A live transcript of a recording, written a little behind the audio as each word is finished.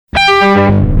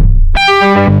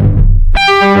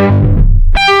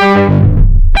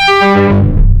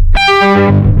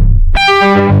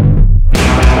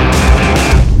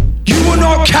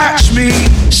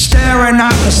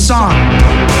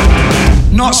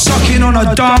Not sucking on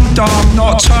a dum-dum,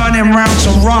 not turning round to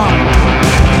run.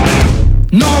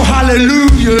 No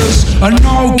hallelujahs and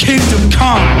no kingdom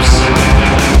comes.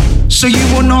 So you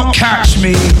will not catch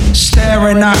me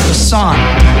staring at the sun.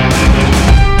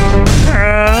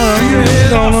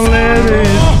 Gonna let it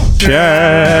shine.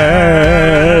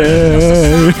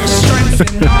 Strength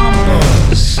in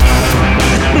numbers.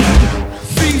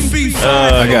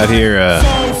 I got here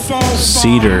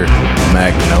Cedar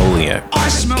Magnolia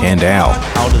Candle.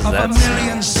 How does that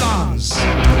sound?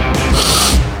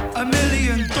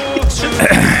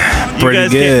 Pretty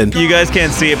good. You guys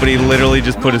can't see it, but he literally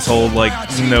just put his whole like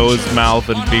nose, mouth,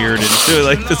 and beard into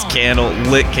like this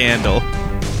lit candle.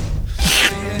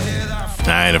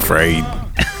 I ain't afraid.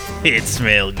 It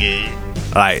smells good.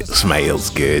 It smells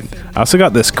good. I also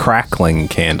got this crackling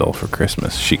candle for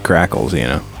Christmas. She crackles, you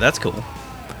know. That's cool.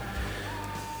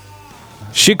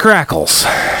 She crackles.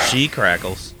 She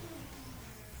crackles.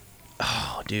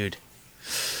 Oh, dude.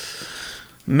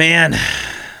 Man.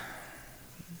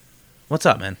 What's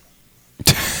up, man?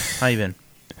 How you been?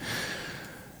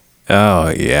 Oh,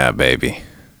 yeah, baby.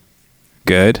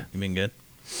 Good? You been good?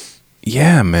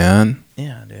 Yeah, man.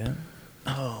 Yeah, dude.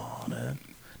 Oh,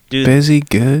 dude. Busy,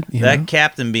 good. That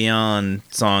Captain Beyond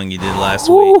song you did last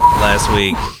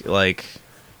week, like,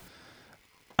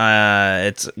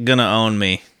 it's gonna own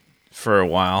me for a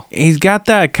while. He's got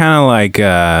that kind of like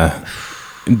a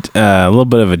little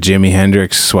bit of a Jimi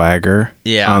Hendrix swagger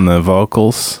on the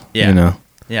vocals. Yeah. You know?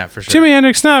 Yeah, for sure. Jimi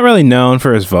Hendrix not really known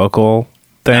for his vocal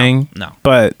thing. No.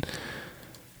 But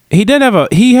he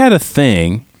had a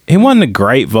thing. He wasn't a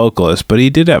great vocalist, but he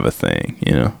did have a thing,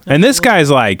 you know. And this guy's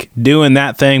like doing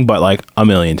that thing, but like a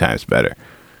million times better.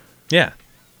 Yeah.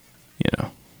 You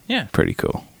know. Yeah. Pretty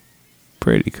cool.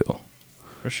 Pretty cool.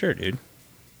 For sure, dude.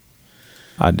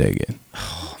 I dig it.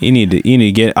 You need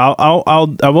to get.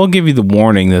 I will give you the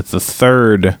warning that the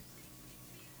third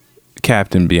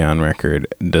Captain Beyond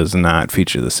record does not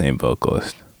feature the same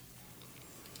vocalist.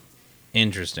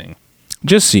 Interesting.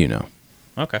 Just so you know.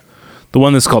 Okay. The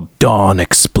one that's called Dawn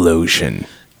Explosion.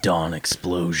 Dawn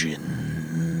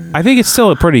Explosion. I think it's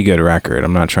still a pretty good record.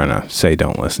 I'm not trying to say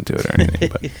don't listen to it or anything,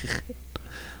 but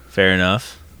fair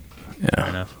enough. Yeah. Fair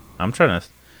enough.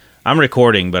 I'm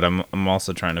recording, but I'm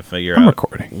also trying to figure out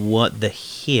what the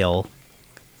hell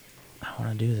I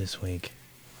want to do this week.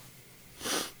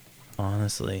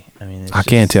 Honestly, I mean, I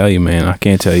can't tell you, man. I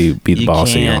can't tell you. Be the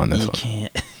boss of you on this one.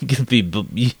 Can't. You can be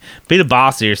the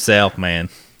boss of yourself, man.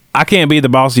 I can't be the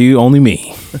boss of you. Only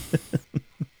me.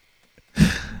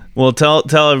 Well, tell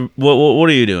what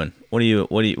are you doing? What are you doing?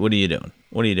 What are you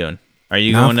doing? Are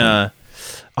you Nothing. going to?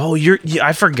 Oh,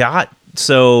 I forgot.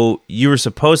 So you were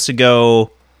supposed to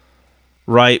go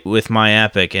right with My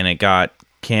Epic, and it got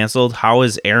canceled. How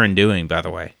is Aaron doing, by the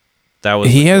way? That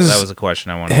was a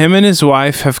question I wanted. Him and his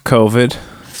wife have COVID.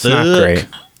 It's not great.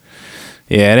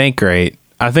 Yeah, it ain't great.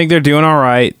 I think they're doing all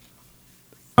right.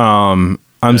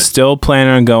 I'm still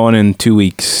planning on going in 2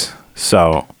 weeks.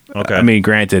 So, okay. I mean,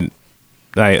 granted,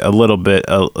 a little bit.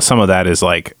 Some of that is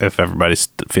like if everybody's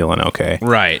feeling okay,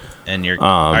 right? And you're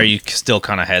are you still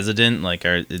kind of hesitant? Like,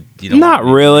 you don't not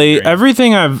really.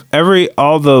 Everything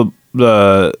all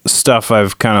the stuff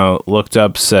I've kind of looked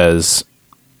up says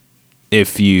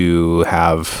if you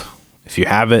have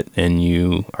it and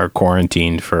you are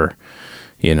quarantined for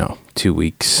 2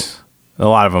 weeks. A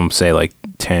lot of them say like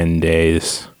 10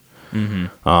 days.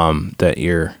 Mm-hmm. That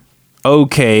you're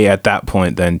okay at that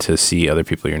point then to see other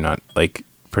people. You're not like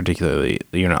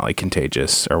you're not like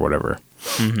contagious or whatever.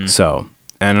 Mm-hmm. So,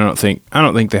 and I don't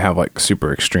think they have like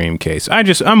super extreme case.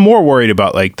 I'm more worried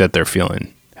about like that they're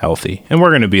feeling healthy, and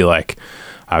we're going to be like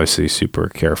obviously super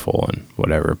careful and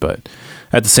whatever. But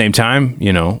at the same time,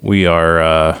 we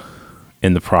are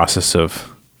in the process of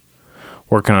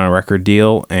working on a record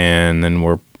deal, and then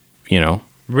we're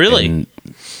really.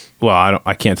 Well,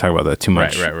 I can't talk about that too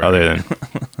much. Right. Other than,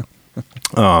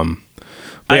 I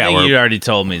think you already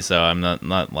told me, so I'm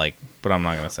not like, but I'm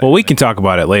not gonna say. Well, we can talk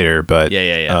about it later, but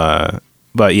yeah.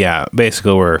 But yeah,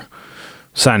 basically we're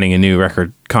signing a new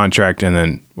record contract, and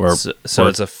then we're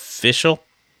it's official,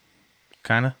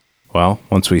 kind of. Well,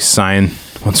 once we sign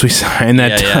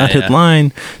that dotted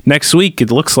line next week, it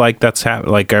looks like that's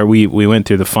happening. Like we went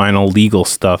through the final legal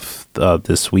stuff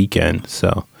this weekend,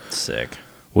 so sick.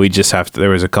 We just have to. There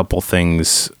was a couple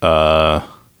things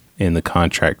in the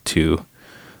contract to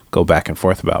go back and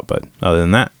forth about, but other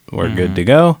than that, we're good to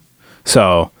go.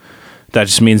 So that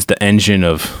just means the engine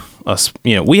of us.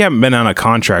 We haven't been on a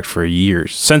contract for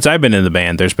years. Since I've been in the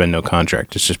band, there's been no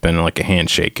contract. It's just been like a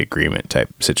handshake agreement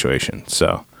type situation.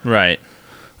 So right,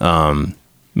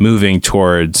 moving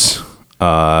towards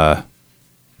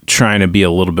trying to be a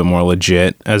little bit more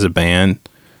legit as a band.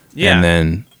 Yeah. And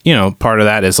then, part of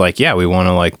that is like, yeah, we want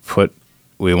to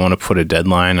put a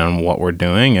deadline on what we're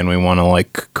doing, and we want to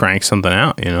like crank something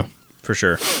out, For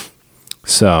sure.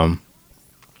 So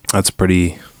that's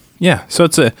pretty, yeah. So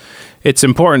it's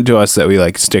important to us that we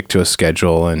like stick to a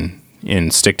schedule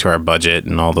and stick to our budget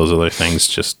and all those other things.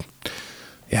 Just,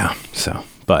 yeah. So,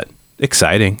 but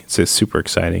exciting. It's super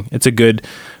exciting.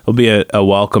 It'll be a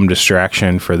welcome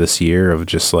distraction for this year of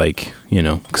just like,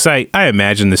 because I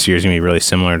imagine this year's gonna be really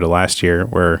similar to last year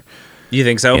where, you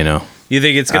think so? You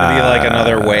think it's gonna be like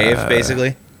another wave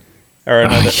basically? Or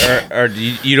another, or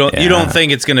you don't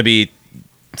think it's gonna be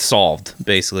solved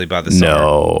basically by the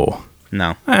summer?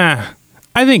 No.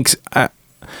 I think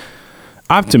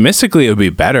optimistically it would be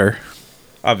better.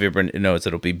 Obviously knows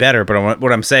it'll be better, but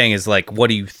what I'm saying is like, what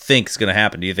do you think is going to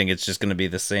happen? Do you think it's just going to be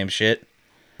the same shit,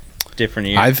 different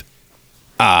year?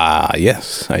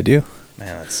 Yes, I do.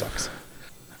 Man, that sucks.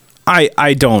 I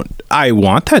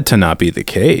want that to not be the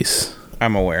case.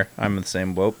 I'm aware. I'm in the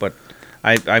same boat, but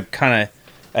I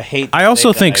hate. I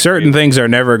also think certain things are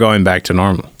never going back to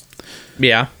normal.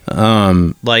 Yeah.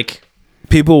 Like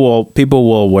people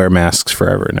will wear masks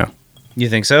forever now. You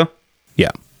think so?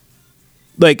 Yeah.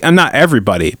 Like, not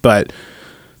everybody, but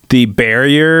the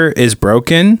barrier is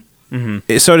broken,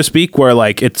 so to speak, where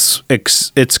like it's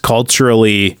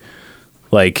culturally,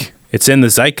 like it's in the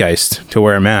zeitgeist to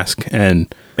wear a mask,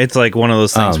 and it's like one of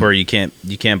those things where you can't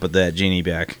put that genie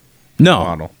back.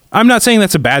 No, I'm not saying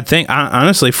that's a bad thing.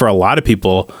 Honestly, for a lot of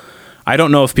people, I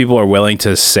don't know if people are willing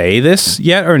to say this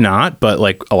yet or not, but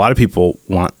like a lot of people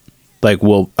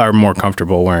are more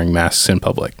comfortable wearing masks in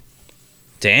public.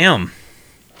 Damn.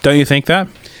 Don't you think that?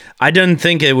 I didn't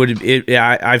think it would.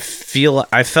 I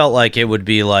felt like it would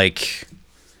be like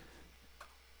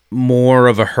more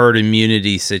of a herd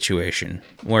immunity situation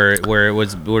where it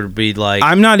would be like.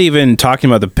 I'm not even talking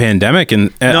about the pandemic,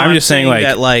 and no, I'm just saying like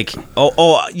that. Like,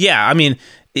 yeah. I mean,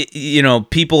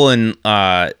 people in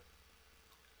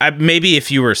maybe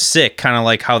if you were sick, kind of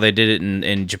like how they did it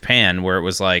in Japan, where it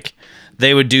was like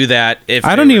they would do that. If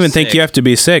I don't even think you have to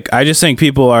be sick. I just think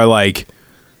people are like.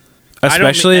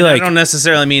 Especially I don't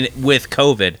necessarily mean with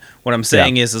COVID. What I'm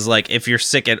saying is like if you're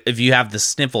sick, if you have the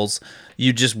sniffles,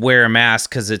 you just wear a mask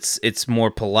because it's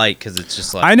more polite because it's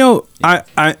just like I know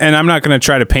and I'm not going to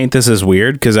try to paint this as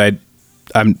weird because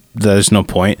there's no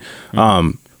point.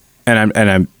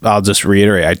 I'll just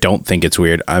reiterate I don't think it's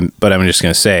weird. But I'm just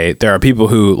going to say there are people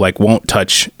who like won't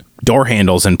touch door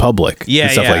handles in public and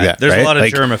stuff like that. There's right? a lot of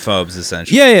like, germaphobes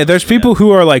essentially. Yeah. There's people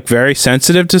who are like very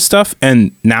sensitive to stuff,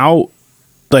 and now.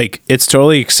 Like it's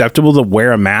totally acceptable to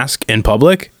wear a mask in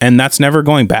public, and that's never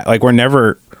going back. Like we're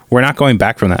not going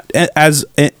back from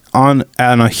that. On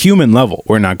a human level,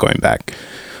 we're not going back.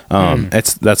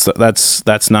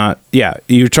 That's not. Yeah,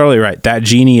 you're totally right. That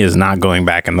genie is not going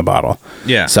back in the bottle.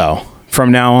 Yeah. So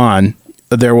from now on,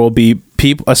 there will be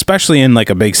people, especially in like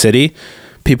a big city,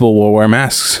 people will wear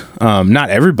masks. Not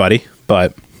everybody,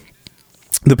 but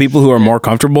the people who are more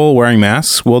comfortable wearing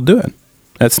masks will do it.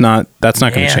 That's not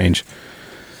going to change.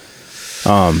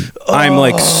 I'm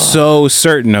like so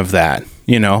certain of that,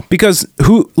 because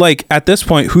at this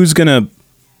point, who's gonna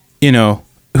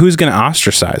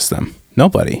ostracize them?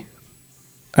 Nobody.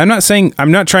 I'm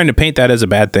not trying to paint that as a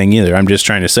bad thing either. I'm just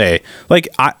trying to say, like,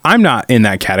 I'm not in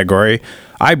that category.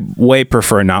 I way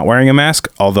prefer not wearing a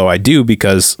mask, although I do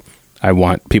because I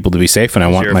want people to be safe and I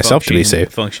want myself to be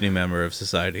safe. Functioning member of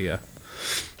society, yeah.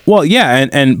 Well, yeah,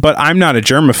 but I'm not a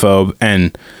germaphobe,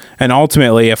 and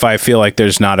ultimately, if I feel like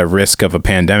there's not a risk of a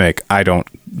pandemic,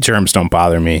 germs don't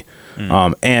bother me.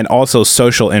 And also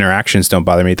social interactions don't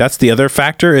bother me. That's the other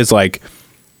factor is like,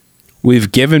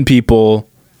 we've given people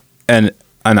an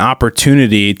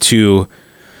opportunity to,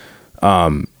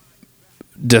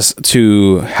 just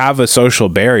to have a social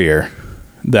barrier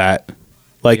that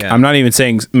like, I'm not even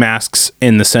saying masks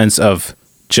in the sense of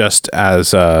just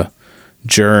as,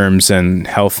 germs and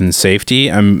health and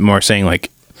safety. I'm more saying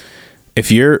like, if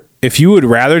you would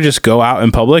rather just go out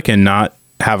in public and not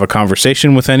have a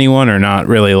conversation with anyone or not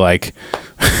really like,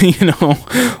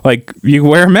 like you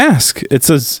wear a mask.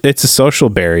 It's a social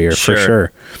barrier for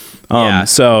sure.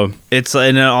 So it's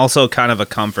also kind of a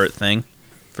comfort thing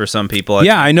for some people.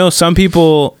 I know some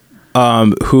people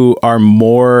who are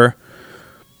more,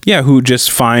 who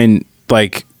just find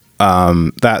like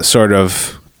that sort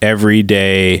of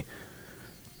everyday,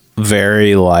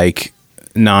 very like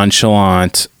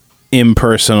nonchalant,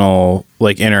 impersonal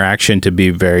like interaction to be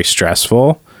very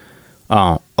stressful.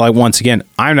 Like once again,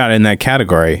 I'm not in that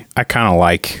category. I kind of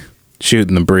like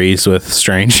shooting the breeze with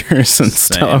strangers and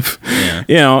stuff.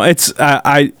 Yeah. It's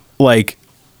I like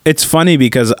it's funny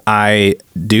because I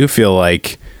do feel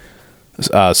like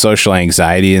social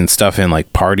anxiety and stuff in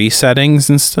like party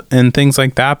settings and things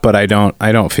like that, but I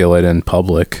don't feel it in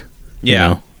public. Yeah.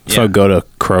 You know? If I go to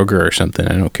Kroger or something,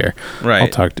 I don't care. Right. I'll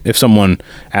talk if someone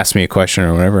asks me a question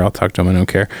or whatever, I'll talk to them. I don't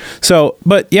care. So,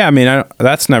 but yeah, I mean,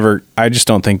 I just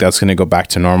don't think that's going to go back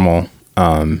to normal.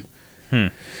 And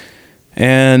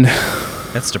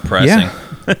that's depressing.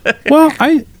 Yeah. Well,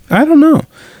 I don't know.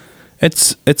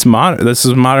 It's modern. This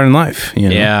is modern life. You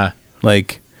know? Yeah.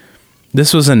 Like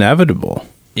this was inevitable.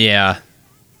 Yeah.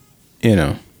 You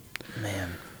know.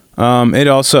 Man. It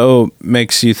also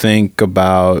makes you think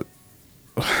about,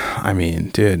 I mean,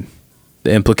 dude,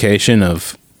 the implication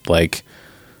of like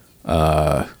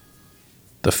the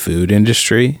food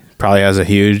industry probably has a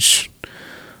huge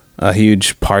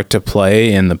part to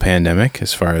play in the pandemic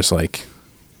as far as like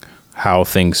how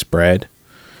things spread.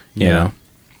 You know,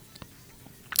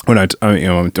 when I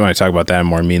talk about that, I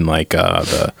more mean like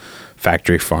the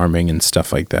factory farming and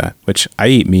stuff like that. Which I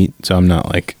eat meat, so I'm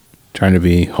not like trying to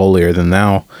be holier than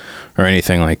thou or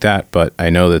anything like that, but I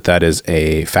know that is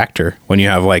a factor when you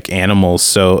have like animals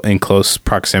so in close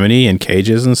proximity in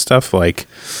cages and stuff, like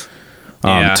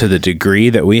to the degree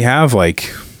that we have,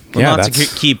 like, well, not to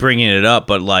keep bringing it up,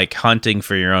 but like hunting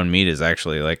for your own meat is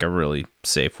actually like a really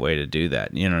safe way to do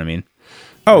that. You know what I mean?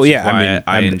 Oh yeah, I mean,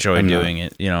 I enjoy doing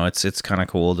it. You know, it's kind of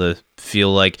cool to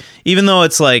feel like, even though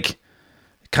it's like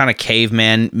kind of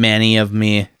caveman-y of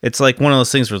me, it's like one of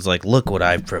those things where it's like, look what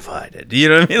I've provided. You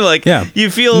know what I mean? Like, you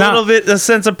feel a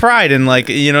sense of pride in, like,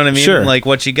 you know what I mean? Sure. Like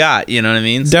what you got, you know what I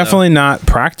mean? Definitely not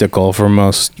practical for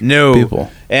most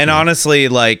people. And honestly,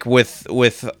 like with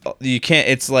you can't,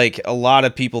 it's like a lot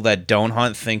of people that don't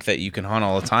hunt think that you can hunt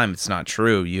all the time. It's not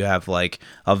true. You have like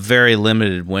a very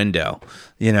limited window,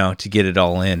 you know, to get it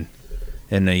all in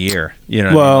a year. You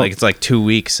know what I mean? Like it's like 2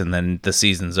 weeks and then the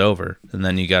season's over and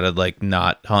then you got to like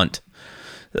not hunt.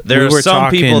 There are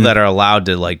some people that are allowed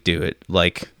to like do it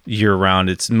like year round.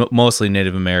 It's mostly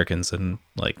Native Americans and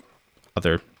like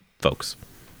other folks.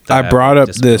 I brought up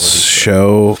this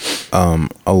show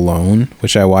Alone,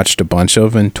 which I watched a bunch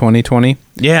of in 2020.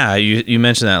 Yeah, you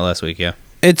mentioned that last week. Yeah,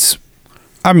 it's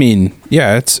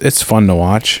fun to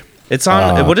watch. It's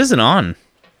on. What is it on?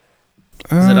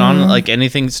 Is it on like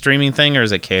anything streaming thing, or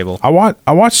is it cable? I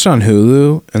watched on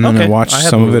Hulu, and then I watched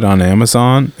some of it on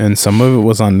Amazon, and some of it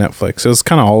was on Netflix. It was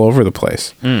kind of all over the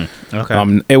place.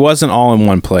 Okay. It wasn't all in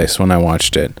one place when I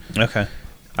watched it. Okay.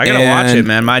 I gotta watch it,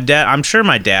 man. I'm sure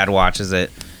my dad watches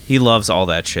it. He loves all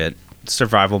that shit.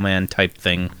 Survival man type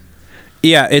thing.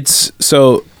 Yeah, it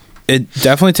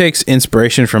definitely takes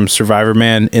inspiration from Survivor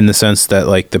Man in the sense that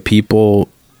like the people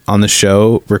on the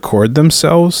show record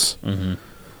themselves.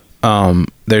 Mm-hmm.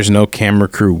 There's no camera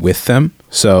crew with them,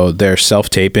 so they're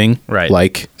self-taping, right?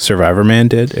 Like Survivor Man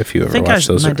did. If you ever watched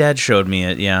those, my dad showed me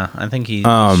it. Yeah, I think he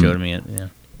showed me it. Yeah.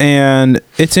 And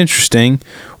it's interesting.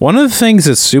 One of the things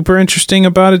that's super interesting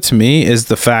about it to me is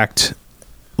the fact,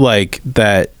 like,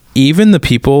 that even the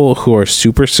people who are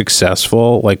super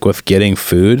successful, like, with getting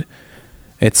food,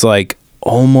 it's like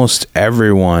almost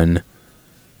everyone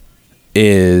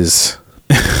is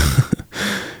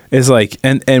like,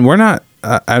 and we're not,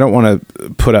 I don't want to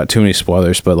put out too many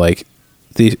spoilers, but like,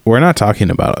 we're not talking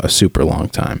about a super long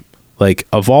time. Like,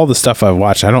 of all the stuff I've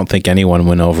watched, I don't think anyone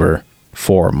went over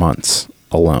 4 months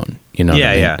alone, you know?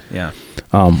 Yeah.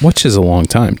 Which is a long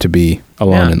time to be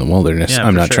alone in the wilderness.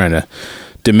 I'm not trying to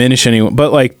diminish anyone,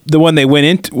 but like the one they went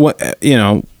into, you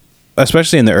know,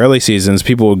 especially in the early seasons,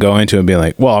 people would go into it and be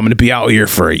like, well, I'm going to be out here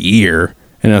for a year.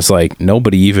 And it's like,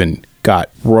 nobody even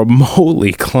got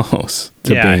remotely close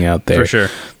to being out there. For sure.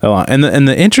 And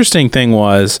the interesting thing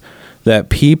was that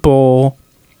people,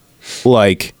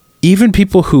 like, even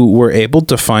people who were able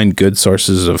to find good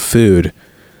sources of food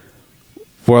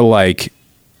were like,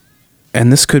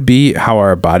 and this could be how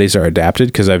our bodies are adapted,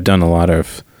 because I've done a lot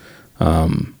of, I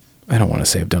don't want to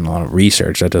say I've done a lot of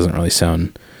research. That doesn't really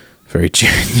sound very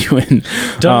genuine.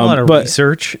 Done a lot of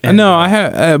research? No, I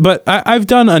have, but I've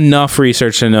done enough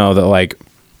research to know that, like,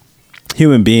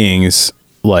 human beings,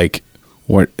 like,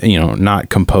 were, you know, not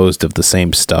composed of the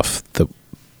same stuff that,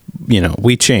 you know,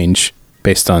 we change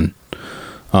based on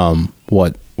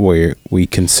what we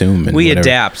consume, and we whatever.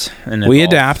 adapt and we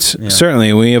adapt.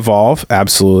 Certainly we evolve,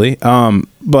 absolutely.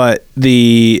 But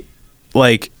the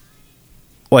like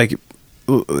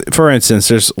for instance,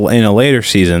 there's in a later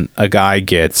season a guy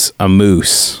gets a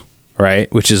moose,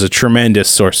 right, which is a tremendous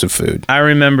source of food. I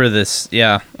remember this.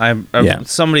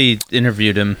 Somebody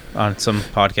interviewed him on some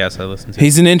podcast I listened to.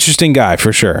 He's an interesting guy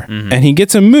for sure. Mm-hmm. And he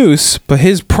gets a moose, but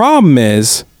his problem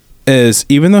is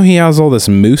even though he has all this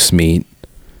moose meat,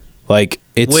 like,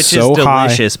 it's which so is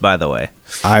delicious, by the way.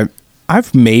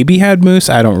 I've maybe had moose.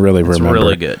 I don't really remember. It's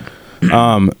really good.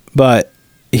 But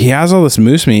he has all this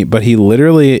moose meat, but he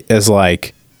literally is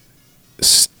like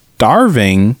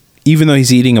starving, even though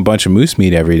he's eating a bunch of moose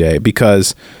meat every day,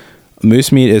 because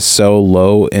moose meat is so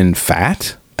low in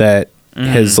fat that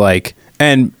his like,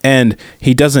 and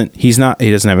he doesn't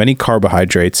have any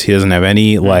carbohydrates. He doesn't have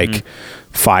any like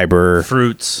fiber,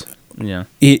 fruits.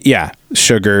 Yeah.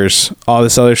 Sugars, all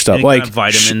this other stuff, Any like kind of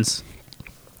vitamins.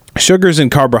 Sugars and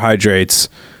carbohydrates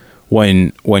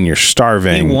when you're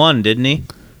starving. He won, didn't he?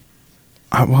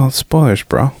 Well, spoilers,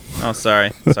 bro. Oh,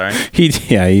 sorry.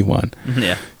 He won.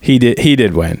 Yeah. He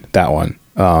did win that one.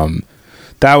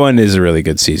 That one is a really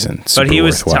good season. But he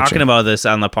was watching. talking about this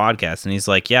on the podcast, and he's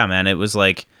like, yeah, man, it was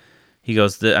like, he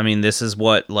goes, this is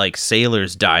what like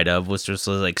sailors died of, was just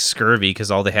like scurvy,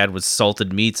 because all they had was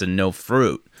salted meats and no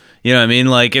fruit. You know what I mean?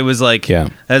 Like, it was like,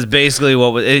 that's basically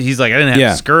what was, he's like, I didn't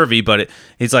have scurvy, but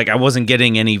he's like, I wasn't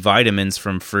getting any vitamins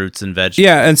from fruits and vegetables.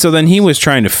 Yeah. And so then he was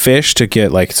trying to fish to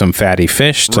get like some fatty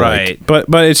fish to right. Like,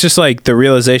 but it's just like the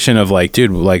realization of like,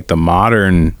 dude, like the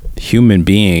modern human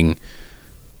being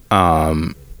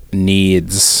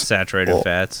needs saturated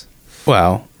fats.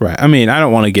 Well, right. I mean, I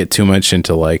don't want to get too much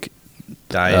into like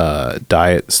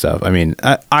diet stuff. I mean,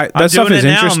 that stuff is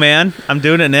interesting, man. I'm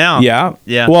doing it now. Yeah.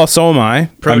 Yeah. Well, so am I.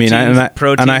 Proteins,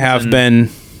 I have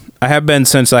been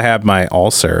since I had my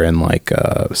ulcer in like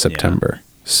September. Yeah.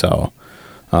 So,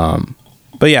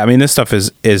 but yeah, I mean, this stuff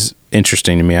is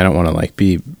interesting to me. I don't want to like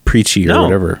be preachy or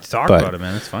whatever. Talk about it,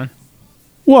 man. It's fine.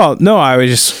 Well, no,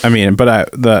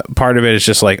 the part of it is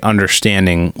just like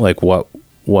understanding like what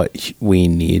we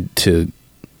need to,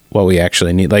 what we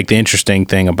actually need. Like the interesting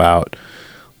thing about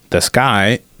this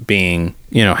guy being,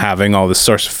 having all this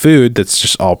source of food that's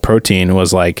just all protein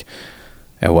was like,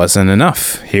 it wasn't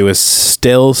enough. He was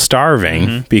still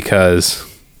starving because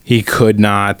he could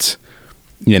not,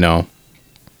 yeah.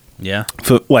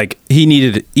 Like he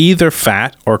needed either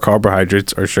fat or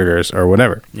carbohydrates or sugars or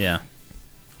whatever. Yeah.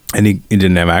 And he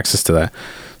didn't have access to that.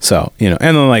 So, and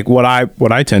then like what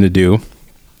I tend to do,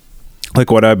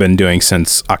 like what I've been doing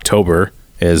since October,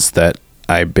 is that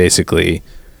I basically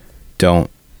don't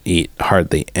eat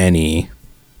hardly any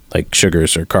like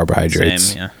sugars or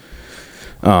carbohydrates. Same,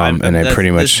 yeah. And I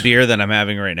pretty much, this beer that I'm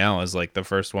having right now is like the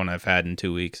first one I've had in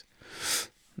 2 weeks.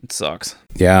 It sucks.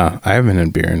 Yeah, I haven't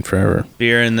had beer in forever.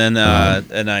 And then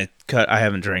I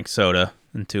haven't drank soda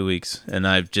in 2 weeks, and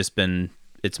I've just been,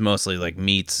 it's mostly like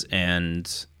meats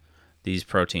and these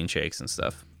protein shakes and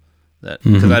stuff. That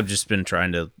because I've just been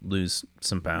trying to lose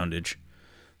some poundage,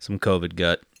 some COVID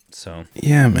gut. So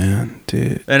yeah, man,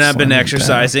 dude. And I've been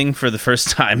exercising for the first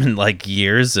time in like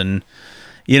years, and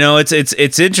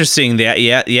it's interesting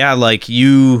that like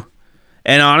you,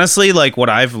 and honestly, like what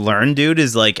I've learned, dude,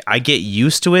 is like I get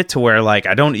used to it to where like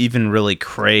I don't even really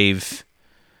crave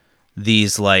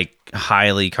these like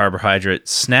highly carbohydrate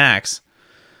snacks.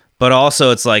 But also,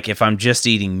 it's like if I'm just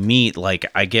eating meat, like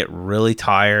I get really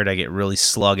tired, I get really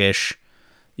sluggish.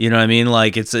 You know what I mean?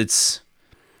 Like it's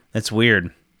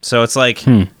weird. So it's like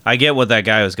I get what that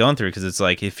guy was going through, because it's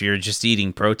like if you're just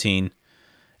eating protein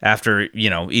after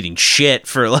eating shit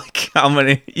for like how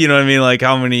many, you know what I mean, like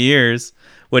how many years?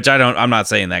 Which I'm not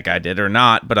saying that guy did or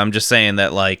not, but I'm just saying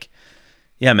that like,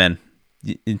 yeah, man,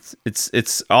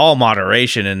 it's all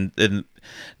moderation, and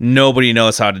nobody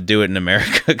knows how to do it in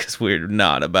America because we're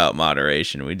not about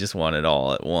moderation. We just want it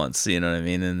all at once. You know what I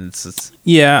mean? And it's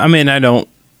yeah. I mean,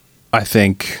 I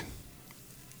think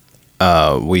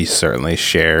we certainly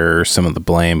share some of the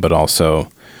blame, but also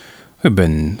we've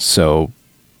been so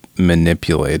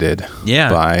manipulated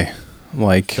by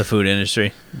like the food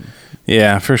industry.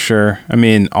 Yeah, for sure. I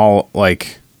mean, all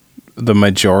like the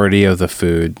majority of the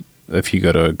food, if you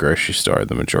go to a grocery store,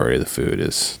 the majority of the food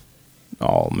is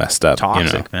all messed up.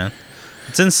 Toxic, man.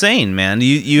 It's insane, man.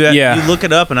 You look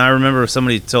it up, and I remember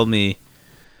somebody told me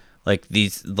like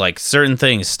these like certain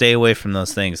things, stay away from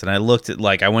those things. And I looked at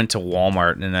I went to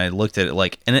Walmart and I looked at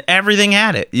it and everything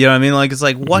had it. You know what I mean? Like it's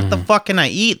like what the fuck can I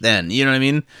eat then? You know what I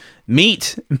mean?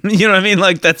 Meat. You know what I mean?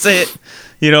 Like that's it.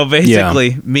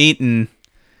 Basically meat, and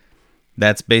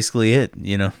that's basically it.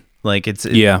 Like it's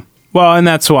yeah. Well, and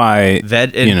that's why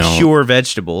pure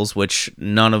vegetables, which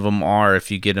none of them are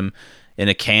if you get them in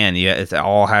a can. It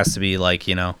all has to be like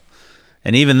and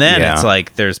even then it's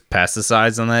like there's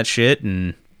pesticides on that shit.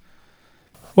 And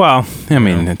well, I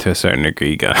mean, to a certain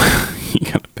degree, you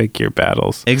gotta pick your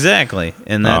battles. Exactly,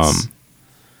 and that's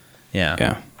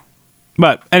yeah.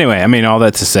 But anyway, I mean, all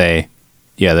that to say,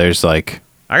 yeah, there's like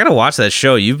I gotta watch that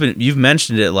show. You've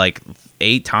mentioned it like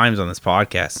 8 times on this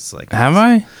podcast. It's like, have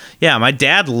I? Yeah, my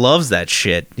dad loves that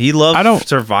shit. He loves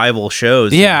survival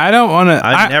shows. Yeah, I don't want to.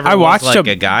 I watched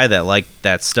a guy that liked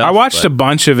that stuff. I watched a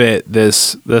bunch of it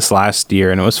this last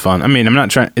year, and it was fun. I mean, I'm not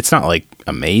trying. It's not like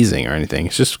amazing or anything.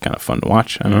 It's just kind of fun to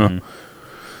watch. I don't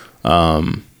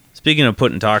know. Speaking of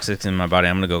putting toxics in my body,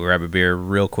 I'm gonna go grab a beer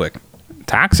real quick.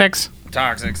 Toxics.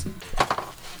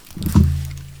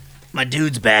 My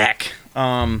dude's back.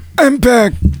 I'm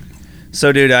back.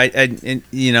 So, dude, I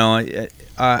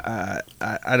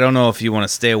don't know if you want to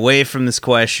stay away from this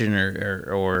question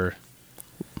or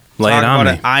lay it on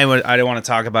me. I don't want to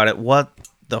talk about it. What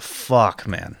the fuck,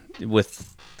 man,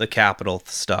 with the Capitol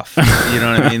stuff? You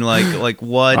know what I mean? Like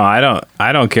what? Oh,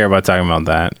 I don't care about talking about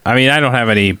that. I mean, I don't have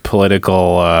any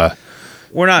political.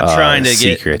 We're not trying to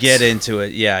secrets. get into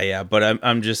it. Yeah. But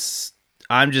I'm just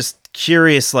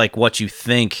curious, like what you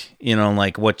think. You know,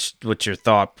 like what your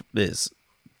thought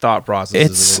process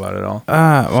is about it all.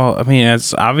 Well, I mean,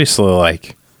 it's obviously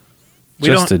like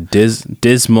just a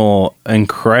dismal,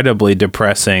 incredibly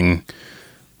depressing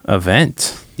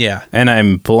event. Yeah, and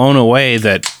I'm blown away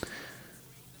that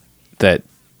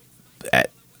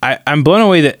I'm blown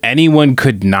away that anyone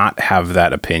could not have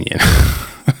that opinion.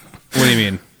 What do you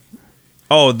mean?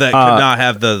 Oh, that could not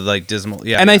have the like dismal.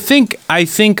 Yeah, and I think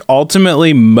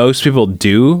ultimately most people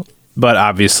do, but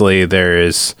obviously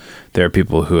there are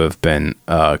people who have been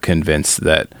convinced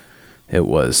that it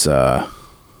was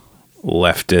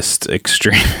leftist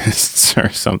extremists or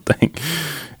something,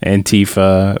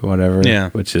 Antifa, whatever. Yeah,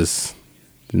 which is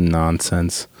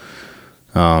nonsense.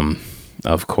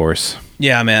 Of course.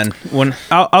 Yeah, man. When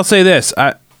I'll say this,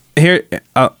 go ahead.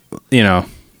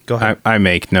 I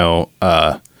make no.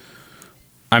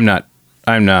 I'm not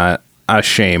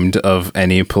ashamed of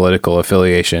any political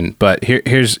affiliation, but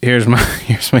here's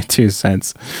my 2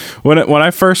 cents. When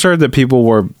I first heard that people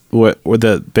were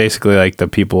basically like the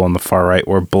people on the far right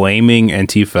were blaming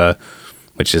Antifa,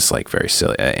 which is like very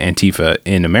silly. Antifa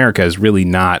in America is really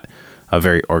not a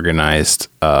very organized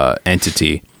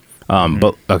entity.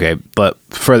 But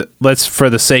for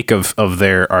the sake of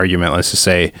their argument, let's just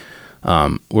say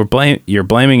you're blaming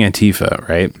Antifa,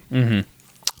 right?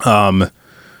 Mm-hmm.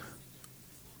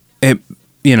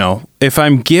 If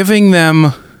I'm giving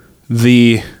them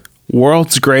the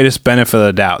world's greatest benefit of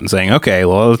the doubt and saying, okay,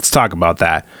 well, let's talk about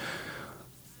that.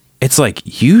 It's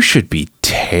like, you should be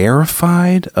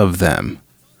terrified of them.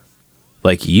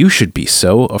 Like, you should be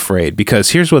so afraid,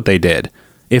 because here's what they did.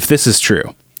 If this is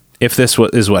true, if this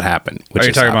is what happened, which are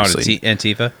you talking about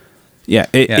Antifa? Yeah.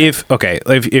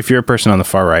 If you're a person on the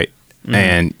far right, mm-hmm.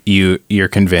 and you're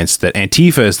convinced that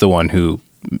Antifa is the one who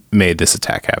made this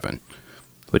attack happen,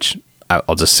 which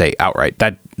I'll just say outright,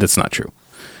 that's not true.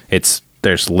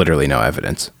 There's literally no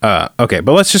evidence. Okay,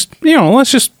 but let's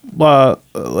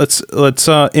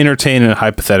entertain a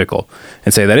hypothetical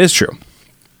and say that is true.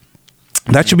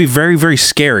 That should be very, very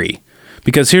scary,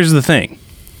 because here's the thing.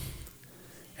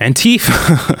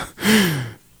 Antifa,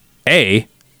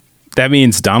 that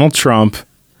means Donald Trump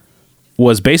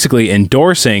was basically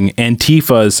endorsing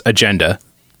Antifa's agenda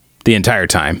the entire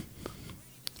time,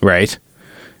 right?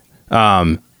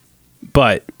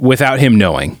 But without him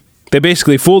knowing. They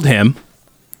basically fooled him,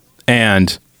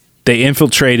 and they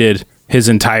infiltrated his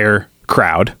entire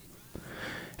crowd.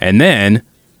 And then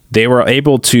they were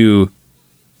able to,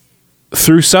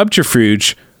 through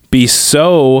subterfuge, be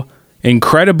so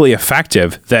incredibly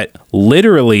effective that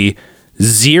literally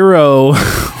zero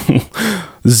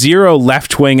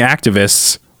left-wing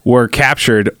activists were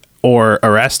captured or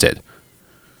arrested.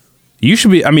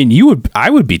 I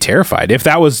would be terrified if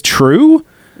that was true.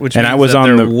 Which and means I was that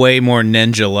on they're way more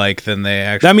ninja-like than they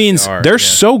actually are. That means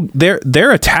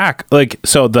their attack, like,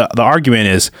 so the argument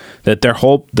is that their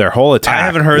whole attack. I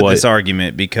haven't heard this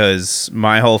argument, because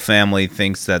my whole family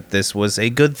thinks that this was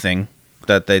a good thing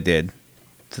that they did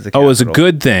to the Capitol. Oh, it was a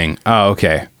good thing. Oh,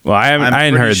 okay. Well, I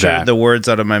hadn't heard sure that. The words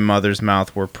out of my mother's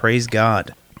mouth were "Praise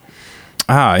God."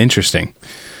 Ah, interesting.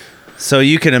 So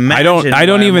you can imagine. I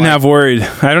don't even have words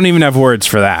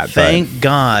for that. Thank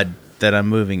God that I'm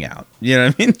moving out. You know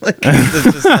what I mean? Like, it's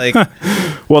just like,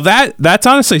 well, that's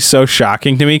honestly so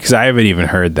shocking to me, because I haven't even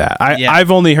heard that.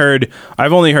 I've only heard.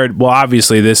 Well,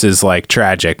 obviously this is like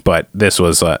tragic, but this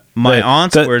was my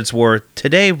aunt's words were,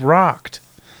 "Today rocked,"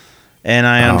 and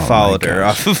I unfollowed her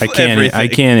off of everything. I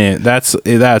can't.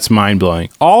 That's mind blowing.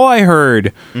 All I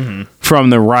heard from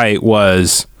the right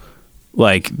was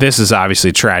like, this is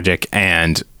obviously tragic,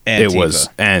 and Antifa. it was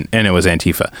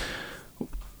Antifa.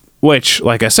 Which,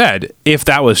 like I said, if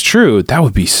that was true, that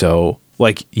would be so,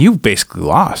 like you've basically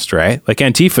lost, right? Like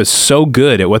Antifa's so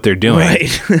good at what they're doing.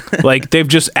 Right. Like they've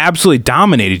just absolutely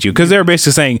dominated you because they're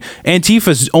basically saying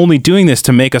Antifa's only doing this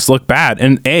to make us look bad.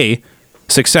 And A,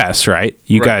 success, right?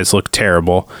 You guys look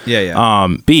terrible. Yeah.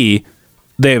 B,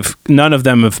 none of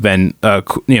them have been,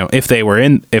 if they were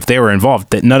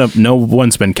involved, that no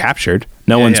one's been captured.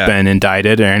 No one's been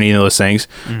indicted or any of those things.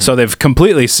 Mm-hmm. So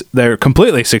they're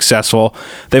completely successful.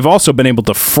 They've also been able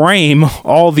to frame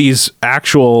all these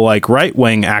actual like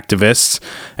right-wing activists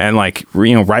and like,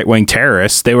 right-wing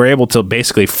terrorists. They were able to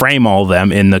basically frame all of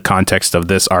them in the context of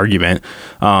this argument.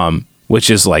 Which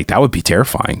is like, that would be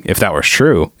terrifying if that was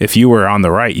true. If you were on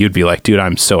the right, you'd be like, dude,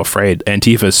 I'm so afraid.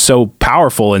 Antifa is so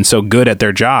powerful and so good at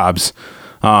their jobs.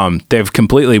 They've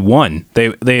completely won.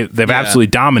 They've absolutely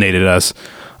dominated us.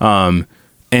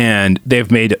 And they've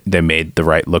made the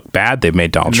right look bad. They've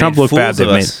made Donald Trump look bad.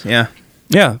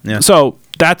 Yeah. So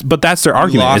that's their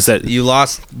argument is that you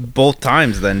lost both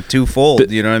times then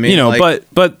twofold. You know what I mean?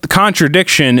 But the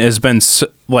contradiction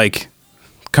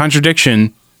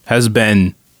has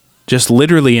been just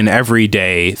literally an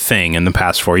everyday thing in the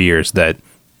past 4 years that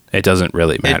it doesn't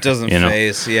really matter. It doesn't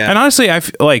phase, yeah. And honestly, I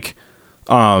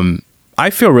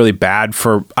feel really bad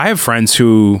I have friends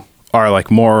who are like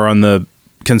more on the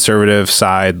conservative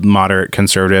side, moderate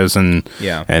conservatives and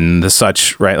the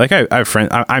such, right? Like I have friends,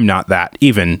 I'm not that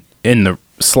even in the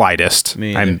slightest.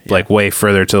 I'm like way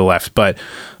further to the left, but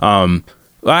I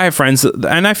have friends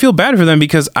and I feel bad for them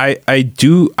because I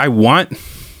want...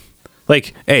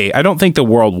 Like, A, I don't think the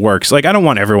world works. Like, I don't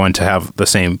want everyone to have the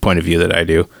same point of view that I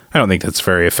do. I don't think that's a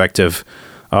very effective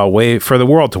way for the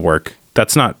world to work.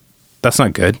 That's not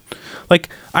good. Like,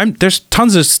 there's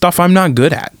tons of stuff I'm not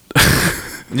good at.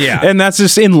 Yeah. And that's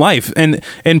just in life. And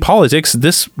in politics,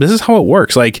 this is how it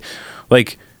works. Like,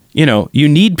 you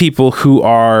need people who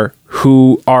are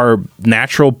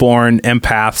natural born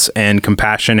empaths and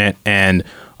compassionate and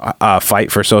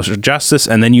fight for social justice,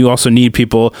 and then you also need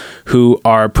people who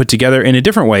are put together in a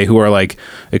different way, who are like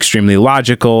extremely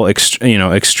logical,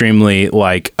 extremely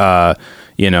like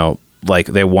like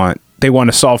they want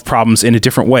to solve problems in a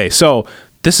different way. So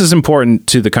this is important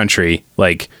to the country,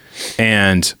 like,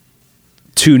 and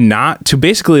to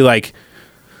basically like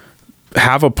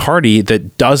have a party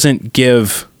that doesn't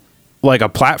give like a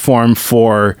platform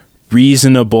for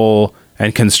reasonable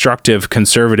and constructive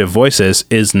conservative voices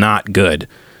is not good.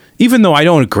 Even though I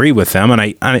don't agree with them, and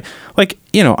I like,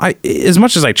 as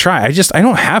much as I try, I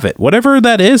don't have it. Whatever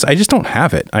that is, I just don't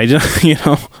have it. I just,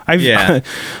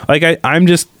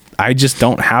 I just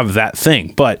don't have that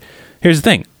thing. But here's the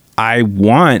thing. I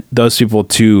want those people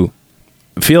to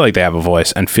feel like they have a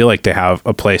voice and feel like they have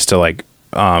a place to like,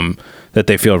 that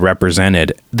they feel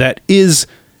represented, that is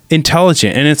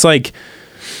intelligent. And it's like,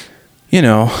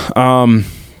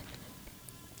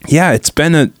 yeah, it's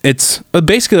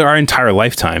basically our entire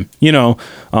lifetime.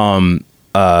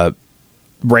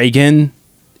 Reagan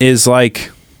is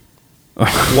like,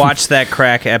 watch that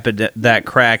crack.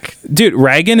 Dude,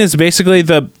 Reagan is basically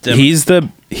he's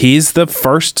the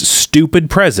first stupid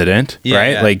president,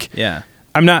 right? Yeah, like, yeah.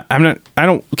 I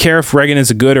don't care if Reagan is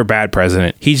a good or bad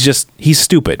president. He's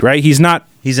stupid, right? He's an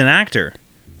actor.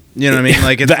 You know what I mean?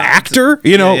 Like the actor,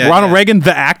 Ronald Reagan,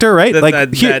 the actor, right?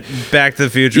 That Back to the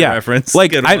Future reference.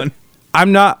 Like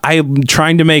I'm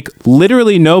trying to make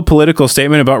literally no political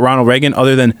statement about Ronald Reagan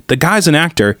other than the guy's an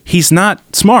actor. He's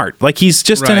not smart. Like he's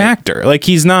just an actor. Like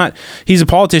he's a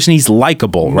politician. He's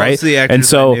likable, right? Most of the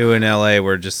actors I knew in LA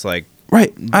were just like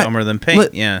dumber than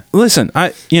paint. Listen,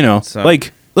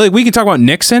 like we can talk about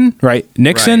Nixon, right?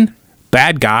 Nixon,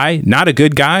 bad guy, not a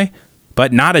good guy,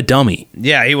 but not a dummy.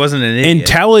 Yeah, he wasn't an idiot.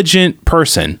 Intelligent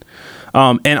person.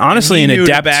 And honestly, he knew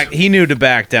to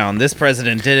back down. This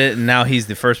president did it, and now he's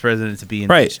the first president to be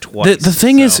impeached twice. The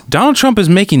thing is, Donald Trump is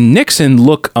making Nixon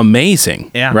look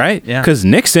amazing. Yeah, right. Yeah, because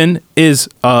Nixon is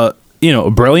a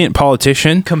brilliant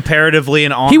politician, comparatively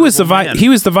an honorable He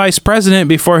was the vice president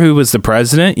before he was the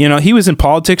president. He was in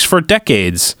politics for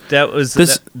decades. That was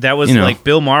like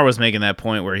Bill Maher was making that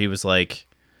point where he was like,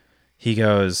 he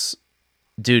goes,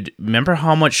 dude, remember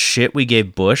how much shit we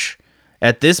gave Bush?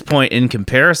 At this point, in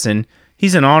comparison,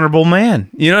 he's an honorable man.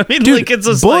 You know what I mean? Dude, like, it's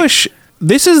just Bush,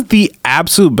 this is the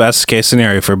absolute best case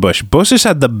scenario for Bush. Bush has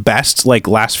had the best,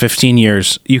 last 15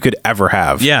 years you could ever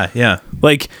have. Yeah, yeah.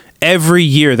 Like, every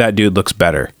year that dude looks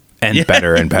better and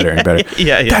better and better and better.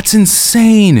 Yeah. That's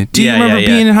insane. Do you remember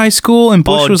being in high school and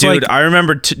Bush was dude, I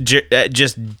remember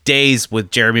just days with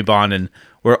Jeremy Bonden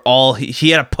where he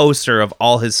had a poster of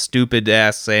all his stupid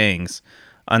ass sayings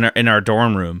in our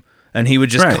dorm room. And he would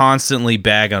just constantly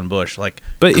bag on Bush.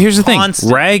 But here's the thing.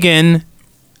 Reagan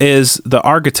is the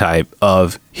archetype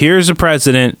of, here's a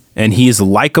president, and he's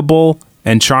likable,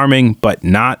 and charming, but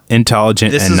not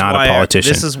intelligent and not a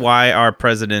politician. This is why our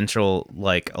presidential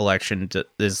election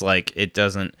is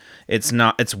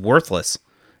it's worthless.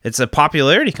 It's a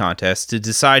popularity contest to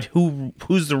decide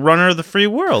who's the runner of the free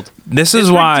world. This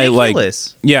is why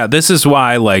ridiculous. This is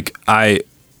why I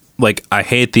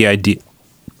hate the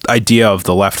idea of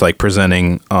the left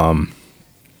presenting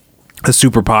a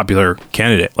super popular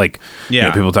candidate.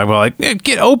 People talk about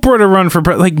get Oprah to run for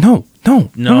president.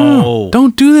 No,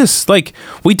 don't do this.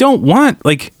 We don't want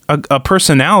a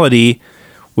personality.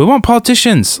 We want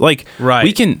politicians. Right.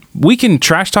 We can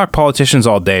trash talk politicians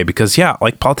all day because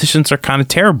politicians are kind of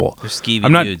terrible. They're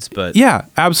skeevy dudes, but yeah,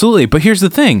 absolutely. But here's the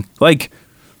thing,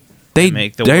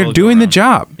 they're doing the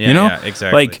job. Yeah,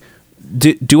 exactly.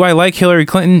 Do I like Hillary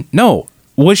Clinton? No.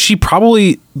 Was she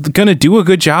probably gonna do a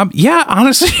good job? Yeah,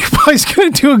 honestly, she probably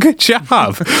going to do a good job.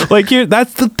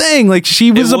 That's the thing.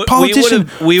 She was a politician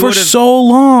for so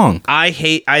long. I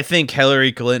think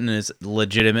Hillary Clinton is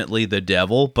legitimately the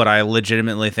devil, but I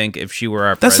legitimately think if she were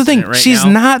our president right now, she's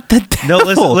not the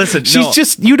devil. No, listen. She's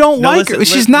just you don't like her.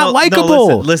 She's not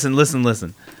likable.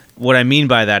 Listen. What I mean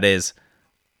by that is,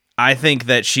 I think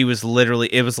that she was literally.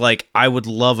 It was I would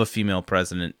love a female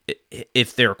president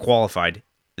if they're qualified.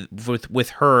 With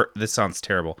her, this sounds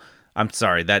terrible. I'm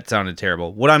sorry, that sounded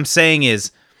terrible. What I'm saying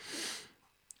is,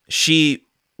 she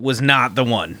was not the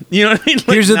one. You know what I mean?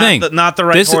 Here's the thing. Not the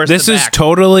right horse. This is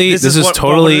totally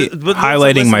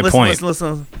highlighting my point.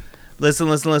 Listen.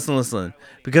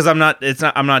 Because I'm not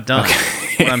done.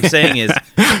 Okay. What I'm saying is,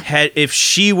 if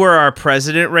she were our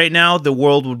president right now, the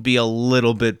world would be a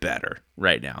little bit better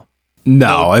right now.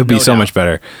 No, it'd be so much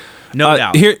better. No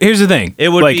doubt. Here's the thing. It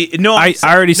would be no. I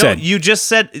already said. You just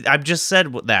said. I've just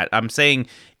said that. I'm saying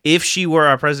if she were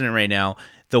our president right now,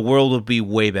 the world would be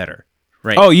way better.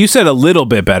 Right. Oh, you said a little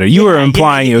bit better. You were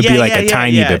implying it would be a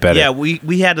tiny bit better. Yeah,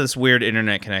 we had this weird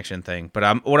internet connection thing.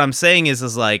 But what I'm saying is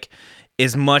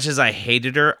as much as I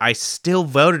hated her, I still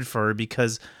voted for her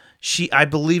because I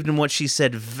believed in what she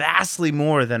said vastly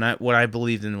more than what I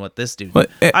believed in what this dude did.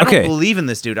 I don't believe in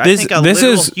this dude. I think a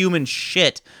literal human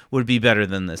shit would be better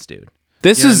than this dude.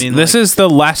 This is the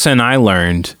lesson I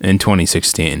learned in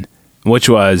 2016, which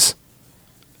was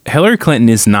Hillary Clinton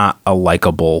is not a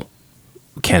likable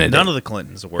candidate. None of the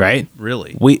Clintons were, right?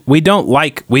 Really. We don't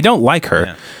like her.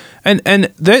 Yeah. And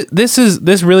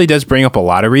this really does bring up a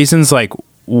lot of reasons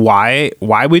why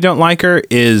we don't like her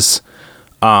is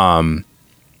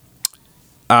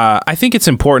I think it's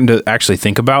important to actually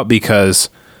think about because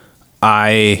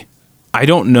I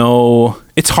don't know.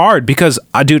 It's hard because,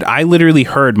 dude, I literally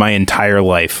heard my entire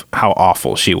life how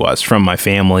awful she was from my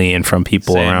family and from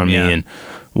people around me and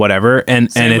whatever. And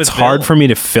it's hard for me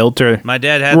to filter. My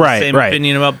dad had the same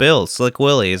opinion about Bill. Slick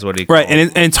Willie is what he called. Right.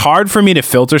 And it's hard for me to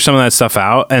filter some of that stuff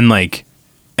out and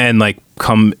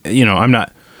come, I'm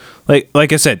not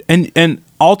like I said, and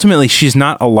ultimately she's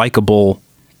not a likable,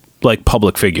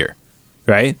 public figure.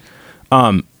 Right.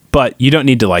 But you don't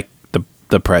need to like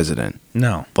the president.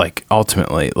 No.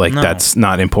 Ultimately, that's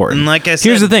not important. And like I said,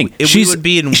 here's the thing.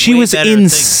 She was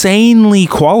insanely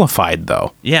qualified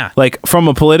though. Yeah. From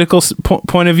a political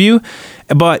point of view.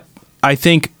 But I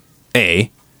think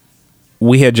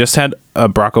we had just had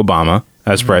Barack Obama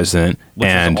as president. Which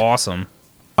and was awesome.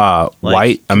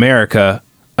 White America,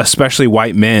 especially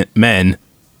white men,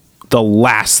 the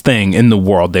last thing in the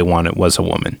world they wanted was a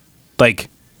woman.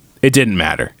 It didn't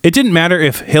matter. It didn't matter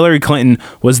if Hillary Clinton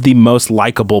was the most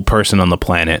likable person on the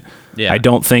planet. Yeah. I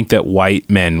don't think that white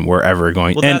men were ever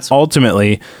going. Well, and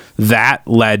ultimately, that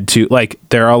led to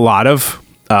there are a lot of.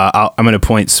 I'm going to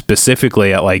point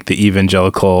specifically at the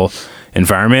evangelical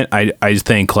environment. I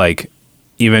think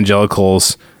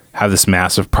evangelicals have this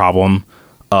massive problem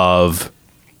of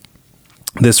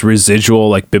this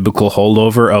residual biblical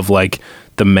holdover of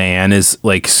the man is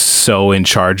so in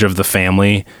charge of the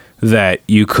family that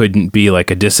you couldn't be a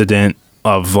dissident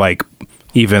of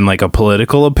even a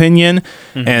political opinion.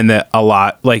 And that a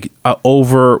lot well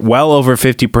over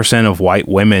 50% of white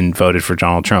women voted for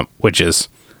Donald Trump, which is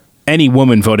any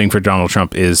woman voting for Donald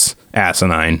Trump is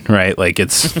asinine, right?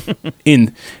 It's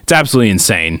it's absolutely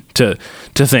insane to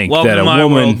think Welcome that a to my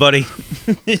woman world, buddy.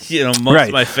 Most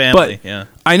of my family. But, yeah,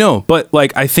 I know, but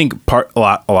I think a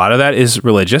lot of that is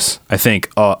religious. I think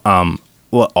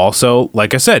also,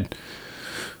 like I said,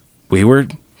 we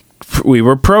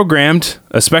were programmed,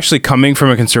 especially coming from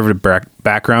a conservative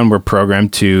background, we're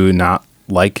programmed to not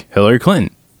like Hillary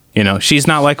Clinton. She's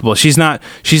not likable. She's not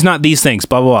these things,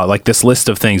 blah, blah, blah. This list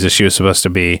of things that she was supposed to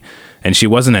be. And she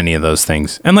wasn't any of those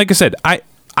things. And like I said, I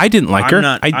didn't like her.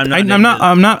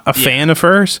 I'm not a fan of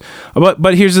hers. But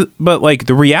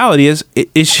the reality is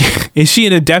she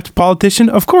an adept politician?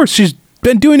 Of course.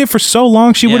 been doing it for so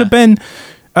long. She would have been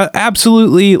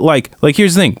absolutely like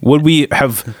here's the thing. Would we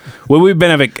have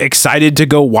been excited to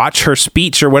go watch her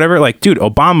speech or whatever? Like, dude,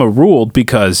 Obama ruled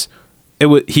because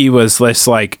he was this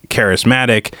like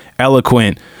charismatic,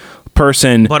 eloquent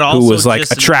person who was like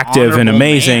attractive and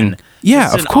amazing. Man.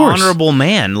 Yeah, just of course. Honorable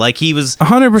man. Like he was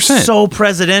 100% so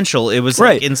presidential. It was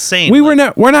like insane. We're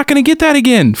not going to get that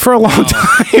again for a long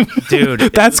time. Dude,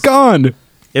 that's gone.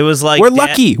 It was like we're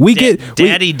lucky.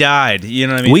 Daddy died. You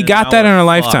know what I mean? We got that in our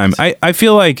lifetime. I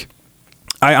feel like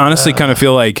I honestly kind of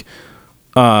feel like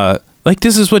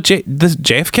this is what this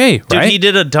JFK, right? Dude, he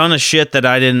did a ton of shit that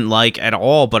I didn't like at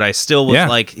all, but I still was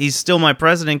like, he's still my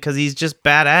president because he's just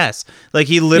badass. Like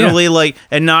he literally like,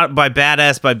 and not by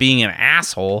badass by being an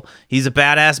asshole. He's a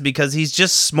badass because he's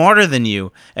just smarter than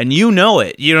you, and you know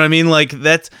it. You know what I mean? Like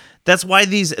that's why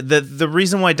the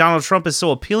reason why Donald Trump is so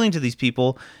appealing to these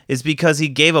people is because he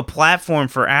gave a platform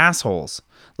for assholes.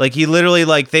 Like he literally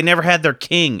like they never had their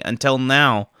king until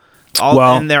now.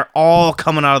 And they're all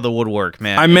coming out of the woodwork,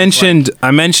 man. I mentioned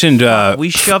we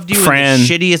shoved you in the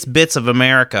shittiest bits of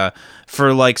America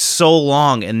for like so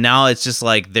long, and now it's just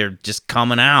like they're just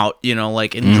coming out, you know,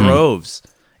 like in droves.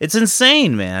 It's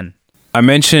insane, man. I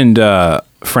mentioned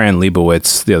Fran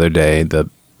Lebowitz the other day, the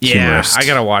humorist. I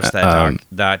gotta watch that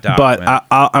doc. But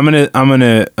I'm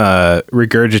gonna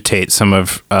regurgitate some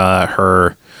of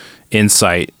her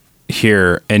insight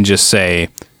here and just say.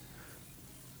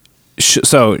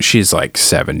 So she's like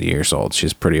 70 years old.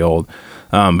 She's pretty old.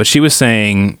 But she was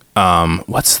saying, I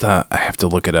have to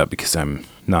look it up because I'm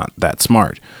not that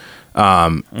smart.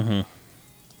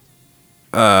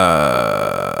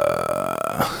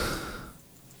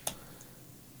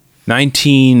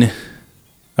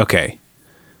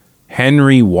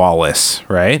 Henry Wallace,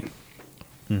 right?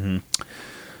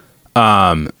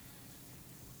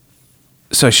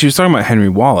 So she was talking about Henry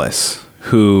Wallace,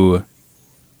 who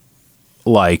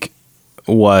like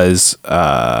was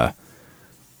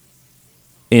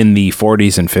in the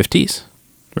 40s and 50s,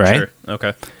 right? Sure.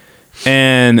 Okay.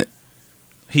 And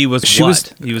he was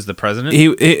he was the president?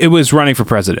 It was running for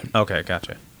president. Okay,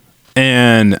 gotcha.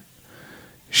 And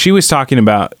she was talking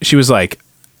about Trump.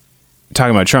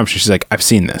 She's like, I've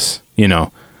seen this, you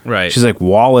know. Right. She's like,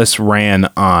 Wallace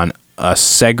ran on a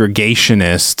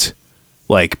segregationist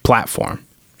like platform.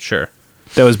 Sure.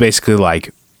 That was basically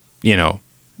like, you know,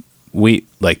 we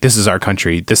like, this is our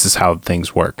country. This is how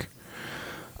things work.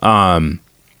 And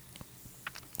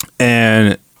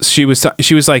she was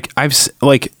like,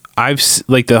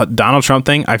 the Donald Trump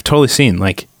thing. I've totally seen,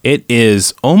 like, it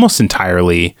is almost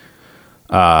entirely,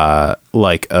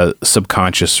 like a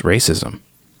subconscious racism,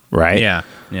 right? Yeah.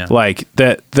 Yeah. Like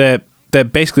that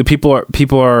basically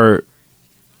people are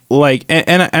like,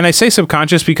 and I say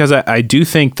subconscious because I do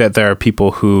think that there are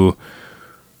people who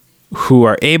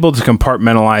are able to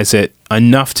compartmentalize it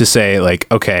enough to say like,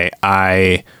 okay,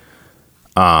 I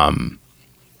want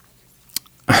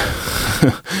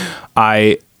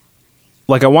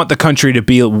the country to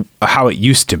be how it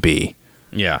used to be.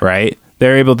 Yeah. Right.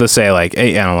 They're able to say like, hey,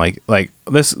 you know, like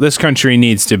this country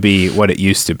needs to be what it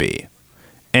used to be.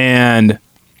 And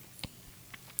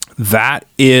that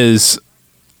is,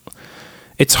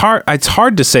 it's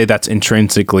hard to say that's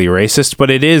intrinsically racist,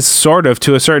 but it is sort of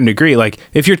to a certain degree. Like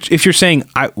if you're saying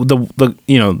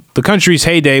the country's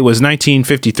heyday was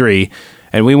 1953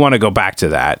 and we want to go back to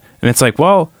that, and it's like,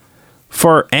 well,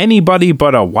 for anybody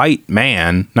but a white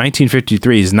man,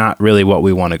 1953 is not really what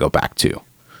we want to go back to.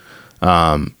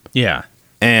 Yeah.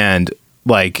 And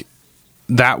like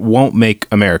that won't make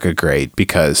America great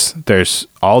because there's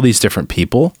all these different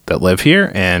people that live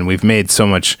here, and we've made so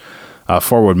much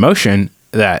forward motion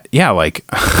that, yeah, like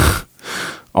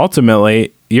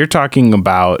ultimately you're talking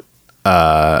about,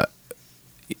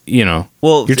 you know,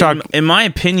 well, you're talking, in my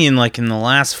opinion, like in the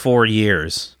last 4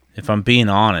 years, if I'm being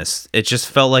honest, it just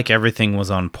felt like everything was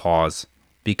on pause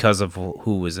because of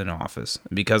who was in office,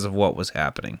 because of what was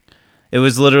happening. It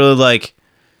was literally like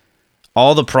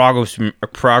all the progress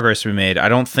we made, I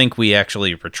don't think we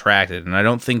actually retracted, and I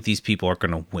don't think these people are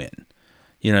going to win.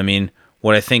 You know what I mean?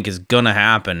 What I think is going to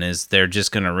happen is they're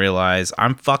just going to realize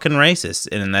I'm fucking racist,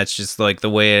 and that's just like the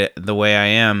way I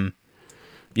am.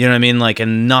 You know what I mean? Like,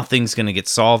 and nothing's going to get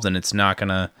solved, and it's not going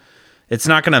to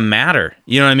matter.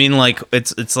 You know what I mean? Like,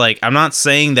 it's like, I'm not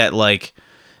saying that, like,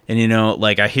 and you know,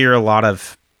 like I hear a lot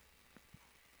of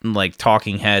like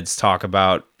talking heads talk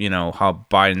about, you know, how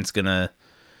Biden's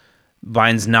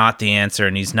not the answer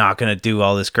and he's not going to do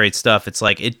all this great stuff. It's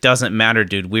like, it doesn't matter,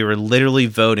 dude. We were literally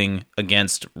voting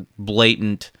against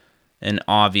blatant and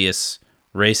obvious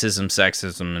racism,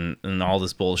 sexism, and all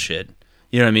this bullshit.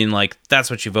 You know what I mean? Like, that's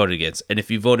what you voted against. And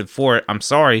if you voted for it, I'm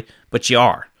sorry, but you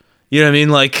are. You know what I mean?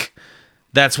 Like,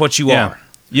 that's what you Yeah. are.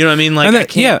 You know what I mean? Like, And I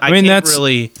can't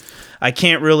I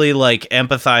can't really like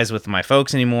empathize with my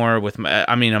folks anymore.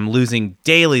 I'm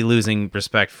daily losing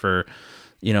respect for,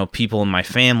 you know, people in my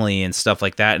family and stuff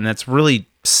like that. And that's really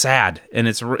sad. And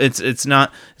it's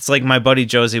like my buddy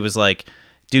Josie was like,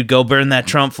 dude, go burn that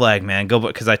Trump flag, man. Go,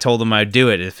 because I told him I'd do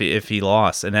it if he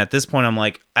lost. And at this point, I'm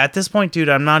like, dude,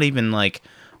 I'm not even like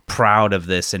proud of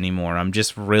this anymore. I'm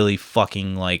just really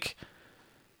fucking like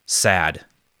sad,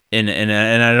 and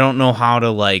I don't know how to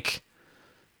like,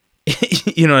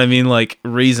 you know what I mean, like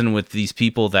reason with these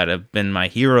people that have been my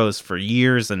heroes for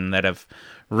years and that have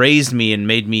raised me and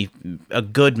made me a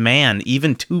good man,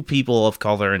 even two people of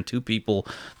color and two people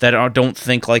that don't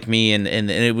think like me, and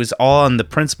it was all on the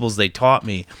principles they taught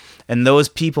me, and those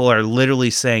people are literally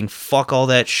saying fuck all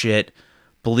that shit,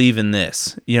 believe in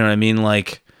this. You know what I mean?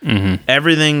 Like,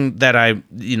 everything that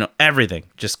everything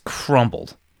just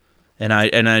crumbled, and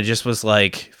I just was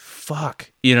like, fuck,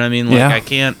 you know what I mean? Like, Yeah. I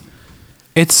can't.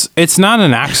 It's not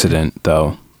an accident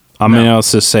though. I mean, I'll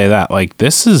just say that, like,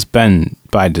 this has been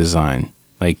by design.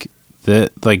 Like the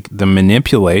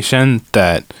manipulation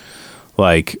that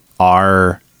like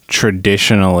our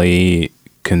traditionally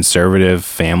conservative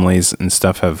families and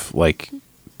stuff have like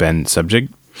been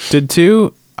subjected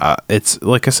to. It's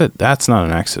like I said, that's not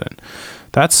an accident.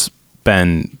 That's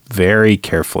been very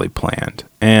carefully planned,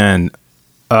 and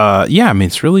I mean,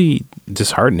 it's really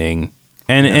disheartening,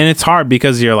 and it's hard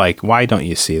because you're like, why don't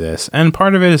you see this? And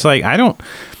part of it is like, I don't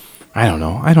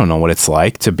know what it's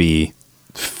like to be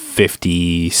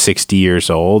 50, 60 years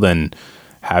old and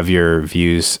have your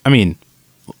views. I mean,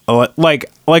 like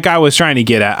I was trying to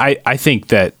get at, I think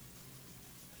that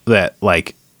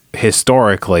like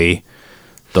historically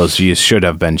those views should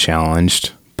have been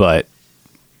challenged, but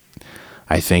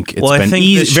I think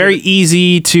it's very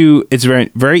easy to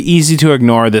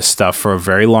ignore this stuff for a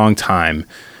very long time,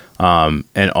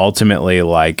 and ultimately,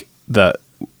 like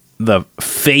the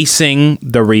facing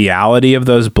the reality of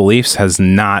those beliefs has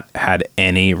not had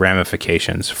any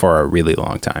ramifications for a really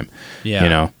long time. Yeah. You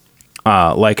know,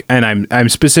 like, and I'm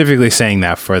specifically saying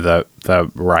that for the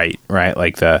right,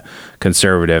 like the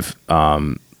conservative,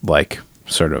 like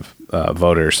sort of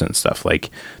voters and stuff.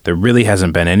 Like, there really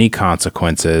hasn't been any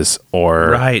consequences or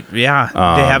Right. Yeah.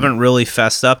 They haven't really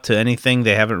fessed up to anything.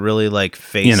 They haven't really like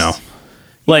faced, you know,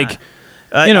 like,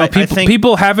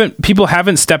 people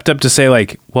haven't stepped up to say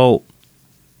like, well,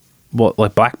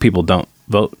 like black people don't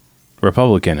vote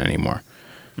Republican anymore.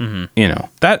 Mm-hmm. You know,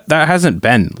 that hasn't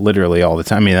been literally all the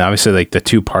time. I mean, obviously, like the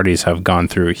two parties have gone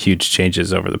through huge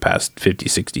changes over the past 50,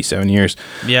 60, 7 years.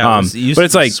 Yeah, but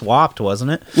it's like swapped,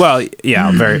 wasn't it? Well,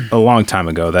 yeah, a long time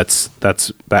ago.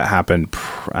 That happened.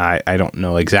 I don't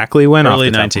know exactly when. Early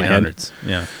off the top of my head. 1900s.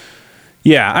 Yeah.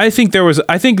 Yeah, I think there was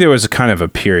a kind of a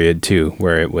period too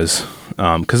where it was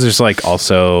because there's like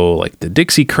also like the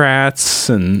Dixiecrats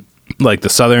and like the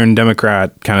Southern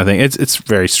Democrat kind of thing. It's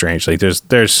very strange. Like there's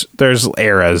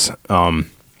eras.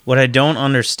 What I don't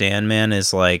understand, man,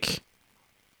 is like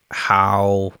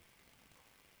how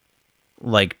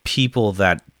like people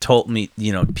that taught me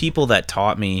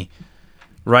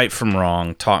right from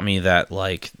wrong, taught me that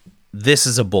like this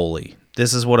is a bully.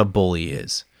 This is what a bully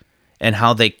is. And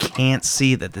how they can't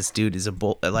see that this dude is a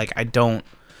bull. Like, I don't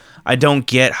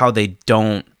get how they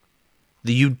don't.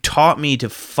 You taught me to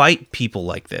fight people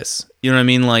like this. You know what I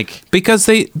mean? Like, because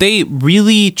they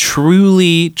really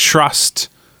truly trust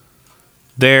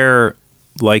their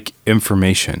like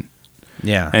information.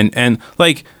 Yeah. And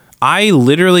like, I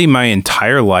literally my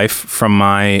entire life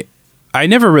I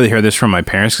never really heard this from my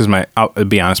parents because I'll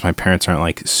be honest, my parents aren't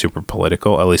like super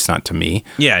political, at least not to me.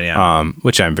 Yeah.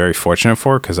 Which I'm very fortunate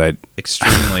for because I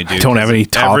extremely do. I don't have any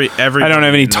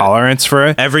tolerance for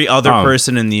it. Every other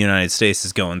person in the United States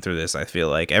is going through this. I feel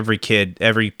like every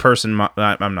person.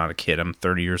 I'm not a kid. I'm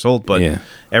 30 years old, but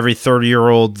every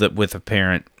 30-year-old that with a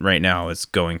parent right now is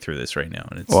going through this right now,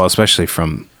 and it's especially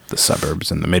from the suburbs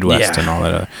and the Midwest and all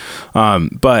that.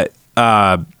 But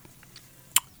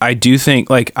I do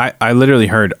think, like, I literally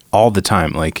heard all the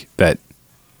time, like, that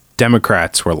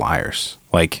Democrats were liars.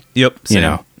 Like, yep, same. You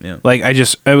know, like,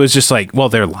 it was just like, well,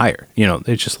 they're liar. You know,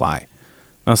 they just lie.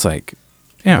 I was like,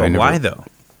 yeah. Well, why though?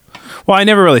 Well, I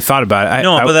never really thought about it.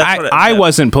 I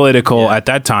wasn't political at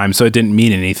that time, so it didn't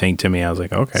mean anything to me. I was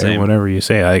like, okay, whatever you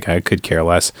say. Like, I could care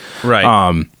less.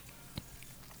 Right.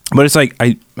 But it's like,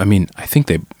 I mean, I think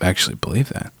they actually believe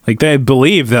that. Like, they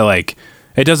believe that, like,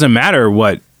 it doesn't matter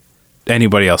what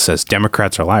anybody else says.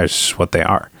 Democrats are liars. It's just what they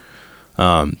are.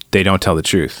 They don't tell the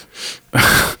truth.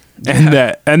 and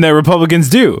that Republicans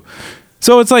do.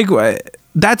 So it's like,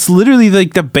 that's literally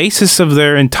like the basis of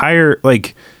their entire,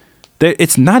 like,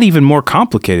 It's not even more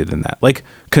complicated than that. Like,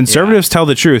 conservatives tell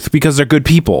the truth because they're good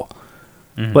people.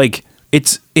 Like,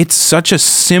 it's such a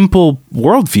simple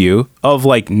worldview of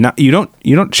like, you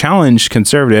don't challenge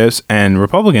conservatives and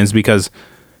Republicans because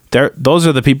those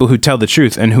are the people who tell the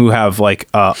truth and who have like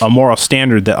a moral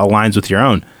standard that aligns with your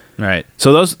own. Right.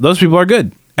 So those people are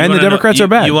good, and the Democrats are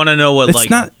bad. You want to know what it's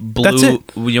not blew? That's it.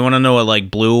 You want to know what like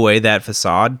blew away that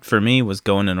facade for me was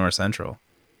going to North Central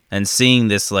and seeing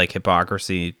this like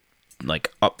hypocrisy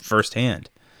like up firsthand.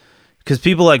 Because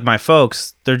people like my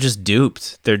folks, they're just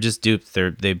duped.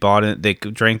 They bought it. They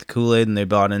drank the Kool-Aid and they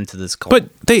bought into this cult.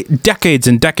 But they decades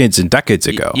and decades and decades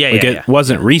ago. It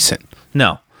wasn't recent.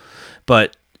 No,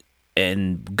 but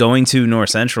and going to North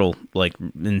Central, like,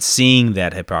 and seeing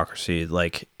that hypocrisy,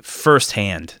 like,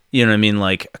 firsthand, you know what I mean?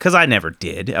 Like, because I never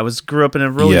did. I grew up in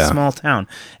a really small town.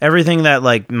 Everything that,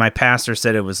 like, my pastor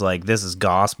said, it was like, this is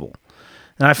gospel.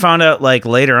 And I found out, like,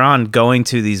 later on, going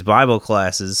to these Bible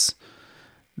classes,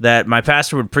 that my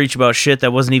pastor would preach about shit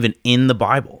that wasn't even in the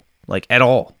Bible, like, at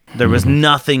all. There was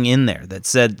nothing in there that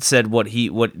said what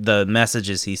the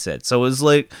messages he said. So it was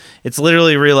like, it's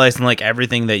literally realizing, like,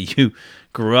 everything that you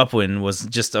grew up in was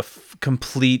just a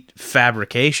complete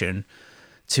fabrication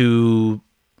to,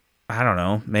 I don't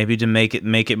know, maybe to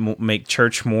make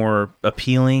church more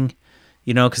appealing,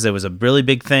 you know, because it was a really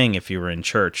big thing if you were in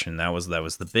church, and that was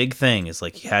the big thing, is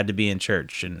like, you had to be in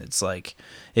church, and it's like,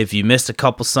 if you missed a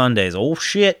couple Sundays, oh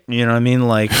shit, you know what I mean,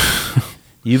 like,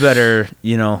 you better,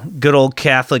 you know, good old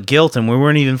Catholic guilt, and we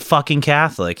weren't even fucking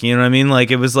Catholic, you know what I mean, like,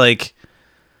 it was like,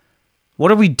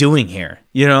 what are we doing here?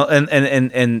 You know,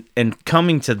 and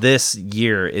coming to this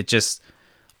year, it just,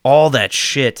 all that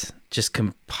shit just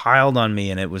compiled on me,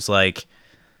 and it was like,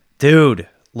 dude,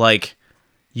 like,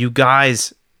 you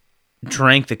guys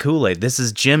drank the Kool-Aid. This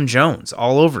is Jim Jones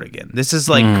all over again. This is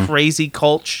like crazy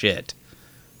cult shit.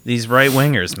 These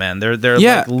right-wingers, man, they're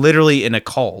like literally in a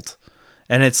cult.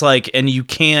 And it's like, and you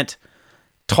can't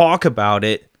talk about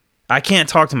it. I can't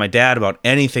talk to my dad about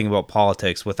anything about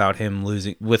politics without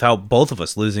both of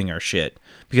us losing our shit,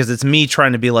 because it's me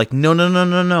trying to be like, no. You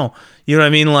know what I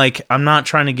mean? Like, I'm not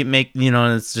trying to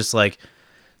and it's just like,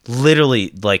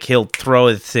 literally, like, he'll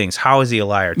throw things. How is he a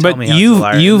liar? Tell me how he's a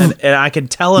liar. And I can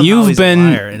tell him how he's a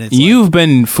liar. And it's you've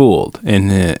been fooled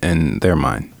in their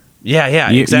mind. Yeah,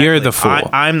 exactly. You're the fool.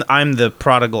 I'm the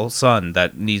prodigal son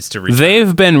that needs to return.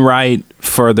 They've been right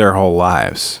for their whole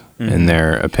lives, in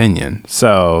their opinion.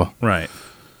 So, right,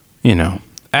 you know,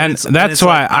 and that's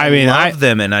why, like, I love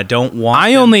them, and I don't want.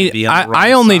 I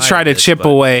only try to chip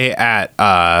away at.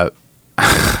 I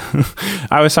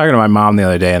was talking to my mom the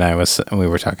other day, and we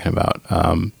were talking about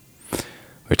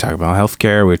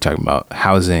healthcare, we were talking about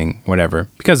housing, whatever,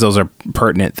 because those are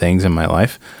pertinent things in my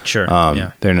life. Sure.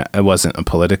 It wasn't a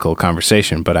political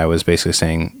conversation, but I was basically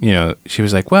saying, you know, she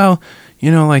was like, well,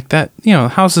 you know, like that, you know,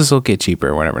 houses will get cheaper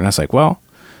or whatever. And I was like, well,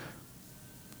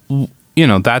 you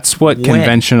know, that's what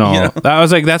conventional, I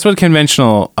was like, that's what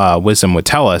conventional wisdom would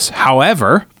tell us.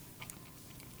 However,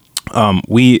 I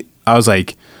was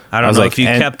like, I don't know if you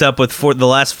kept up with the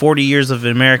last 40 years of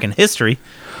American history,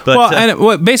 but and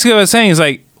what basically what I was saying is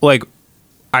like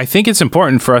I think it's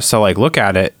important for us to like look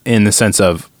at it in the sense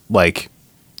of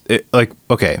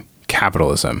okay,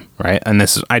 capitalism, right?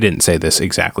 And I didn't say this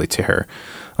exactly to her,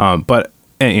 but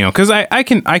you know, because I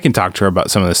can talk to her about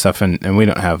some of this stuff, and we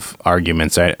don't have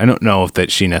arguments. I don't know if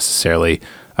that she necessarily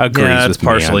agrees with me. It's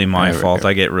partially my fault.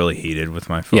 I get really heated with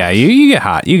my folks. Yeah, you get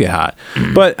hot.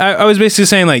 But I was basically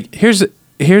saying, like,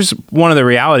 here's one of the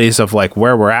realities of like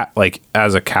where we're at, like,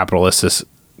 as a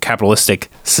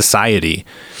capitalistic society,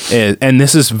 and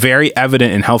this is very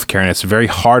evident in healthcare, and it's very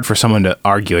hard for someone to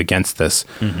argue against this.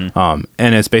 And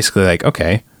it's basically like,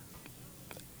 okay,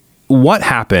 what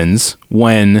happens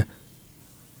when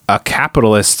a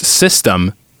capitalist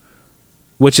system,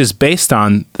 which is based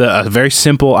on a very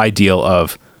simple ideal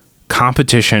of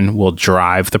competition, will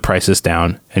drive the prices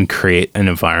down and create an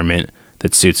environment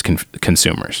that suits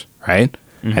consumers, right?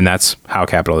 And that's how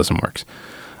capitalism works.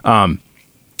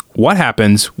 What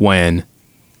happens when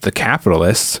the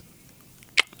capitalists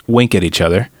wink at each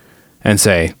other and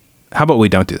say, how about we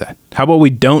don't do that? How about we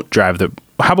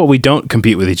don't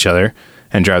compete with each other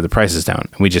and drive the prices down?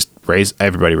 And we just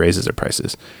everybody raises their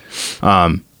prices.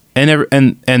 And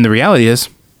the reality is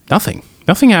nothing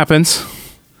happens.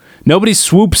 Nobody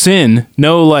swoops in.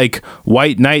 No, like,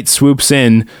 white knight swoops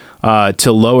in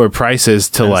to lower prices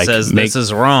to and says this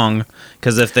is wrong,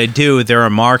 because if they do, they're a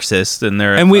Marxist and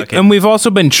they're and we've also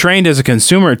been trained as a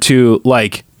consumer to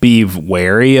like be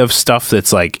wary of stuff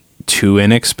that's like too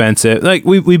inexpensive. Like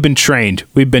we've been trained,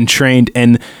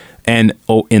 and And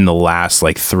in the last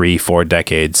like 3-4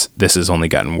 decades, this has only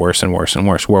gotten worse and worse and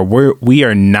worse, where we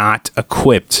are not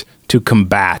equipped to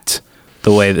combat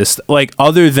the way this, like,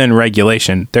 other than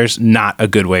regulation, there's not a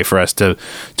good way for us to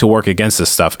work against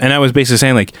this stuff. And I was basically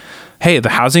saying, like, hey, the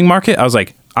housing market, I was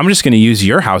like, I'm just going to use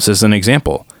your house as an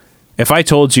example. If I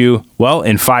told you, well,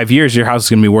 in 5 years, your house is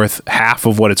going to be worth half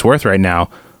of what it's worth right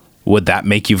now, would that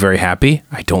make you very happy?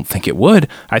 I don't think it would.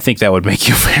 I think that would make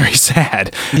you very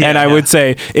sad. Yeah, and I would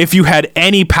say, if you had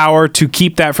any power to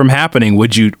keep that from happening,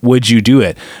 would you do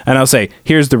it? And I'll say,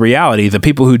 here's the reality. The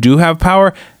people who do have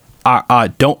power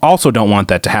don't want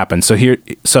that to happen.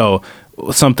 So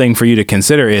something for you to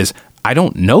consider is, I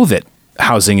don't know that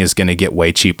housing is going to get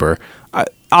way cheaper.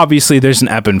 Obviously, there's an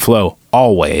ebb and flow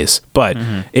always. But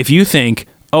if you think,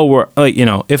 oh, we're like,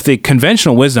 if the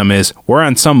conventional wisdom is we're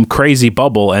on some crazy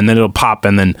bubble and then it'll pop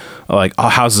and then like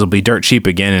houses will be dirt cheap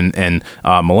again and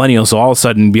millennials will all of a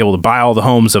sudden be able to buy all the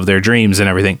homes of their dreams and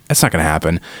everything. That's not going to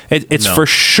happen. It's for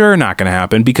sure not going to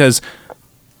happen because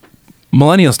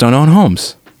millennials don't own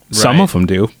homes. Right. Some of them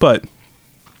do, but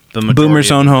the boomers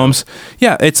own homes.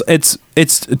 Yeah, it's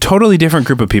a totally different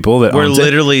group of people that we're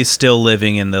literally still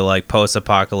living in the like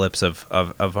post-apocalypse of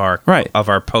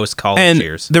our post-college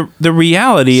years. The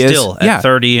reality still is at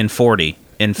 30 and 40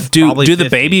 and do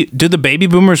the baby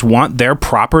boomers want their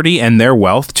property and their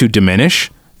wealth to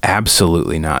diminish?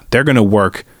 Absolutely not. They're going to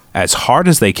work as hard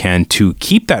as they can to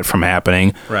keep that from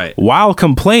happening, right? While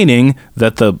complaining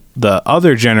that the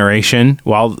other generation,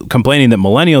 while complaining that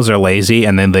millennials are lazy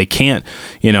and then they can't,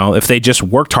 if they just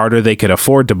worked harder, they could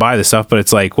afford to buy the stuff. But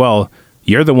it's like, well,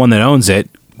 you're the one that owns it.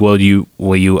 Will you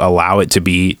allow it to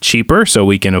be cheaper so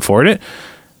we can afford it?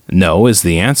 No is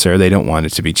the answer. They don't want it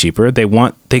to be cheaper. They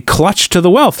clutch to the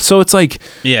wealth. So it's like,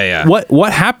 yeah.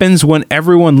 What happens when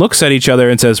everyone looks at each other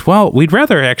and says, well, we'd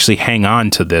rather actually hang on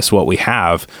to what we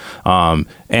have.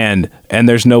 And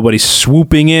there's nobody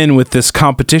swooping in with this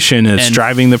competition and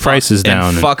driving the prices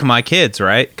down. And fuck my kids,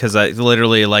 right? Because I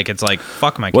literally it's like,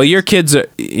 fuck my kids. Well, your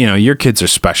kids are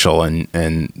special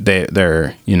and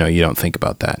they're, you don't think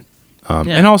about that.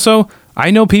 And also I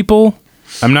know people,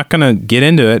 I'm not going to get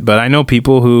into it, but I know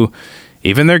people who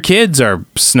even their kids are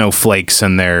snowflakes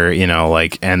and they're,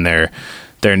 and they're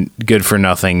good for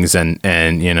nothings and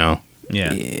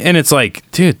Yeah. And it's like,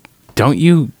 dude, don't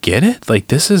you get it? Like,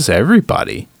 this is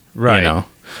everybody. Right.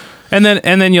 And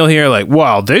then you'll hear like,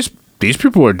 well, these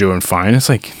people are doing fine. It's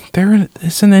like,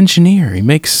 it's an engineer. He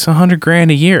makes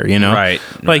 $100,000 a year, Right.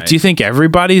 Like, do you think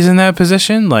everybody's in that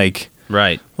position? Like,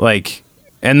 right. Like,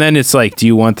 and then it's like, do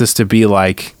you want this to be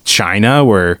like China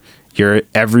where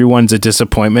everyone's a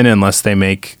disappointment unless they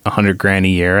make $100,000 a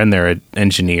year and they're an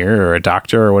engineer or a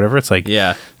doctor or whatever? It's like,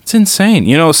 yeah, it's insane.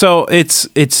 So it's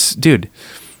dude,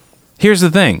 here's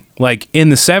the thing. Like in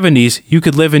the 70s, you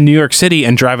could live in New York City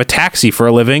and drive a taxi for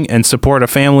a living and support a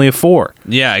family of 4.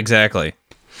 Yeah, exactly.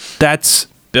 That's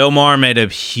Bill Maher made a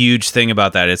huge thing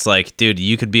about that. It's like, dude,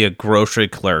 you could be a grocery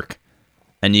clerk.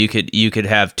 And you could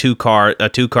have a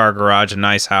two-car garage, a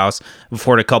nice house,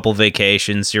 afford a couple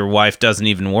vacations. Your wife doesn't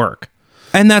even work.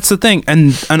 And that's the thing.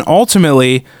 And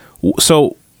ultimately,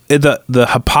 so the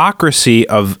hypocrisy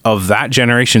of that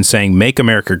generation saying "Make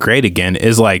America Great Again"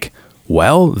 is like,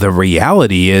 well, the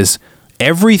reality is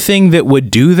everything that would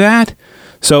do that.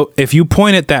 So if I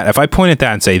point at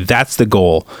that and say that's the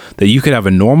goal, that you could have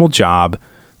a normal job,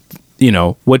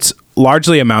 what's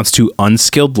largely amounts to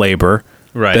unskilled labor.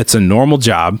 Right. That's a normal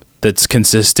job that's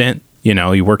consistent.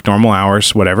 You work normal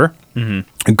hours, whatever.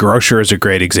 Mm-hmm. A grocer is a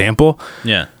great example.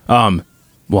 Yeah.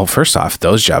 Well, first off,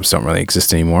 those jobs don't really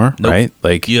exist anymore, nope. Right?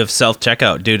 Like you have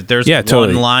self-checkout, dude. There's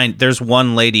line. There's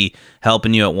one lady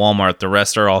helping you at Walmart. The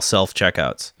rest are all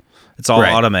self-checkouts. It's all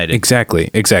automated. Exactly.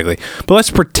 But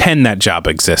let's pretend that job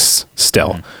exists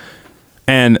still.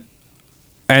 Mm-hmm.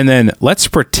 And then let's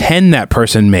pretend that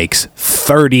person makes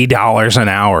 $30 an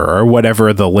hour or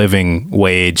whatever the living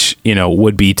wage,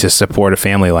 would be to support a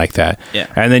family like that.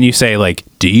 Yeah. And then you say, like,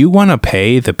 do you want to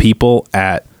pay the people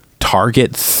at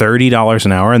Target $30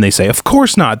 an hour? And they say, of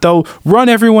course not. They'll run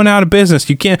everyone out of business.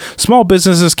 Small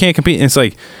businesses can't compete. And it's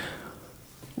like,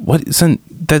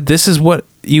 this is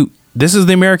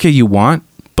the America you want,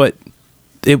 but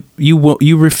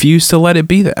you refuse to let it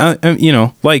be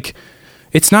that.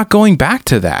 It's not going back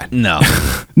to that. No.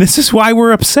 This is why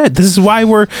we're upset. This is why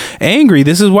we're angry.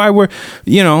 This is why we're,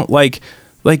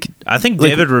 I think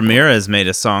David Ramirez made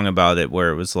a song about it where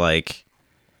it was like,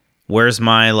 where's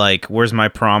my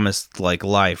promised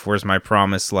life? Where's my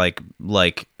promised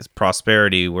like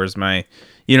prosperity? Where's my,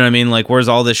 what I mean? Like, where's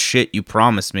all this shit you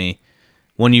promised me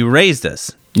when you raised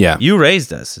us? Yeah. You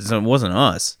raised us. It wasn't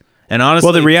us. And honestly,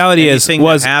 well, the reality anything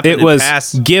was that happened it in was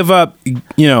past- give up,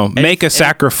 make a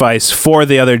sacrifice for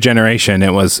the other generation.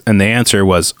 And the answer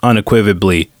was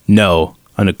unequivocally no,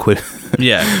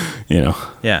 yeah,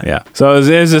 yeah. So it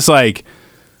was just like,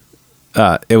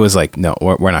 it was like, no,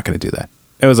 we're not going to do that.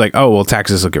 It was like, oh, well,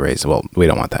 taxes will get raised. Well, we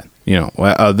don't want that.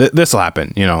 This will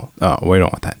happen. Oh, we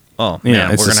don't want that. Oh man,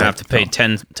 we're gonna have to pay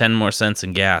 10 more cents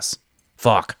in gas.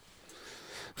 Fuck.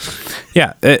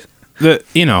 Yeah.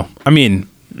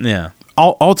 Yeah.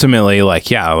 Ultimately,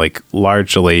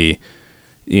 largely,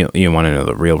 you want to know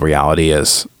the real reality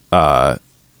is,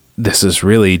 this is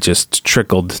really just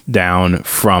trickled down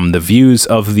from the views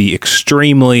of the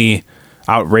extremely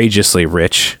outrageously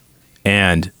rich,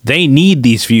 and they need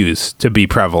these views to be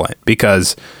prevalent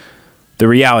because the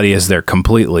reality is they're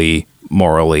completely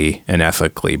morally and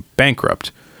ethically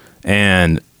bankrupt.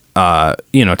 And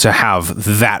to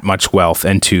have that much wealth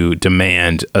and to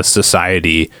demand a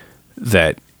society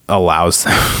that allows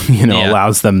them,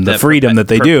 allows them the freedom that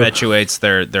they do, perpetuates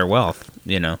their wealth.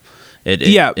 But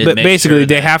basically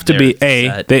they have to be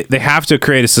set. they have to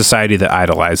create a society that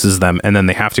idolizes them, and then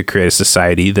they have to create a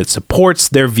society that supports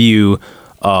their view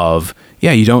of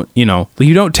you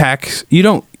don't tax,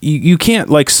 you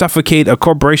can't suffocate a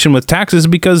corporation with taxes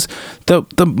because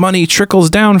the money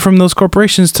trickles down from those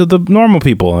corporations to the normal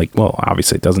people.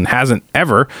 Obviously it hasn't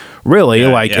ever really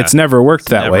it's never worked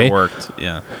that way.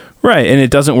 Right, and it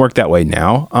doesn't work that way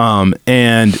now.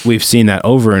 And we've seen that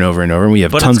over and over and over. And we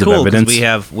have tons of evidence. We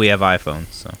have iPhones.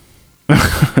 So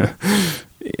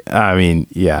I mean,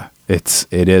 yeah, it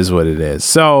is what it is.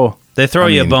 So they throw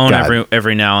you a bone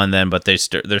every now and then, but they're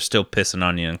still pissing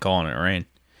on you and calling it rain.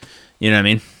 You know what I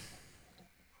mean?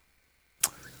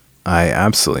 I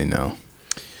absolutely know.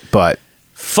 But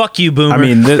fuck you, Boomer. I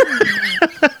mean,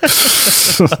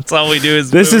 that's all we do is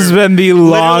this Boomer. Has been the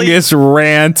longest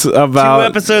rant about 2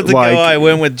 episodes ago. I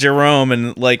went with Jerome,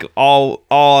 and all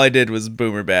I did was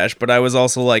Boomer bash, but I was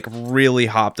also really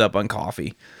hopped up on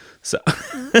coffee. So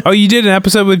oh, you did an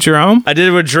episode with Jerome? I did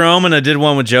it with Jerome, and I did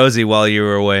one with Josie while you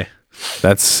were away.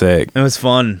 That's sick. It was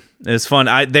fun. It was fun.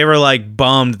 They were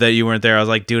bummed that you weren't there. I was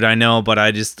like, dude, I know, but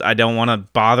I don't want to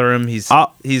bother him.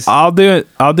 I'll do it.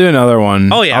 I'll do another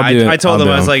one. Oh yeah, I told him,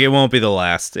 I was like, it won't be the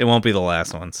last. It won't be the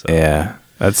last one. So. Yeah,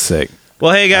 that's sick.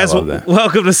 Well, hey guys,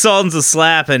 welcome to Sultans of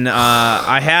Slap, and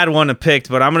I had one to pick,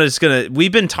 but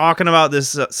we've been talking about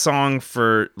this song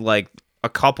for a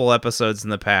couple episodes in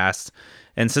the past.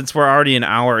 And since we're already an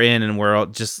hour in and we're all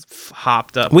just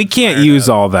hopped up, we can't use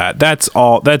all that. That's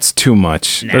too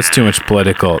much. Nah. That's too much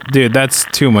political, dude. That's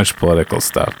too much political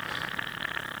stuff.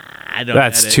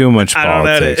 That's too much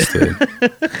politics, dude.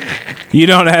 You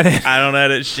don't edit? I don't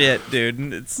edit shit,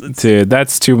 dude. Dude,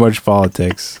 that's too much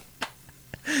politics.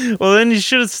 Well, then you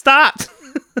should have stopped.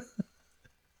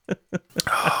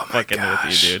 Oh my gosh.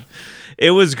 With you, dude.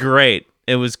 It was great.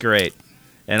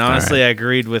 And honestly, right. I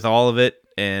agreed with all of it.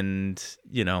 And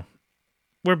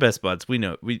we're best buds. We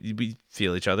know we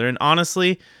feel each other. And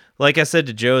honestly, like I said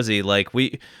to Josie,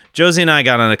 Josie and I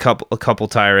got on a couple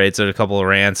tirades or a couple of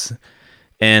rants,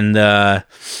 and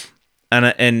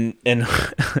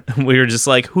we were just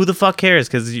like, who the fuck cares?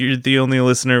 Because you're the only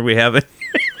listener we have.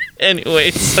 Anyway,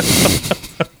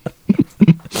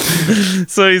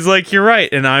 so he's like, you're right,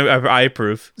 and I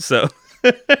approve. So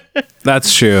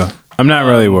that's true. I'm not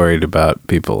really worried about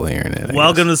people hearing it.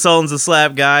 Welcome to Sultans of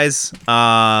Slap, guys.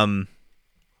 Yeah,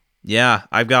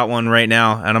 I've got one right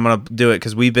now, and I'm going to do it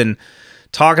because we've been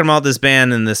talking about this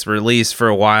band and this release for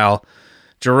a while.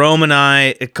 Jerome and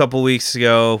I, a couple weeks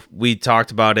ago, we talked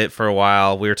about it for a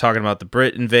while. We were talking about the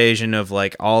Brit invasion of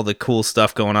all the cool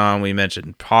stuff going on. We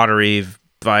mentioned Pottery,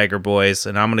 Viagra Boys,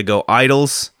 and I'm going to go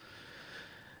Idols,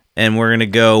 and we're going to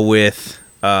go with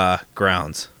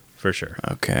Grounds for sure.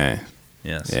 Okay.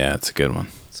 Yes. Yeah, it's a good one.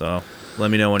 So let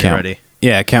me know when you're ready.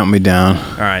 Yeah, count me down.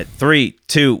 All right. 3,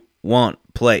 2, 1,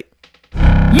 play.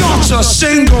 Not a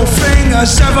single thing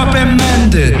has ever been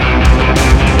mended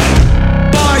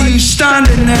by you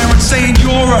standing there and saying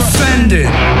you're offended.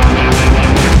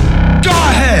 Go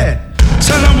ahead,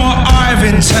 tell them what I've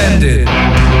intended.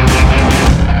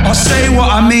 I say what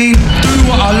I mean, do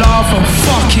what I love, and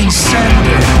fucking send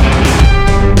it.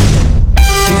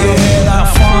 Do you hear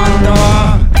that thunder?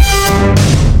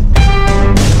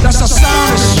 That's the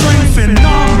sound of strength in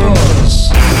numbers.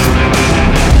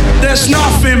 There's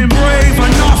nothing brave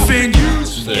and nothing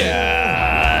useful.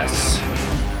 Yes.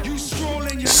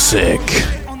 Sick.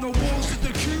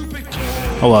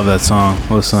 I love that song.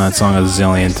 I listened to that song a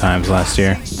zillion times last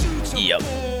year. Yep,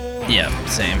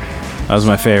 same. That was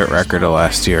my favorite record of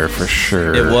last year for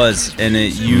sure. It was, and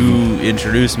you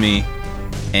introduced me,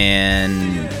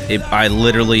 and I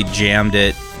literally jammed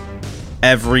it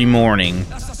every morning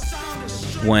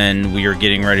when we were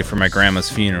getting ready for my grandma's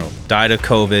funeral. Died of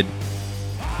COVID,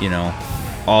 you know,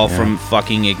 all from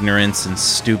fucking ignorance and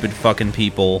stupid fucking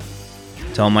people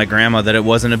telling my grandma that it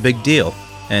wasn't a big deal.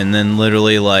 And then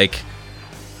literally, like,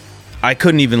 I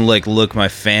couldn't even, like, look my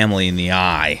family in the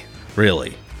eye,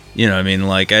 really. You know what I mean?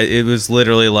 Like, it was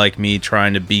literally like me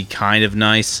trying to be kind of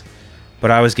nice, but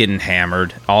I was getting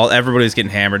hammered. Everybody was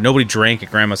getting hammered. Nobody drank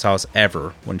at grandma's house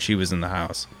ever when she was in the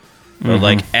house. But,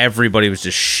 like, everybody was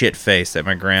just shit-faced at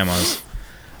my grandma's.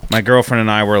 My girlfriend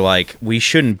and I were like, we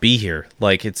shouldn't be here.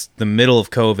 Like, it's the middle of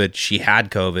COVID. She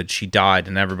had COVID. She died,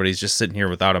 and everybody's just sitting here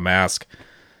without a mask.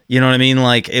 You know what I mean?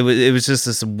 Like, it was just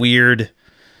this weird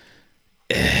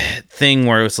thing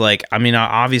where it was like, I mean, I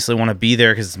obviously want to be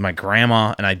there because it's my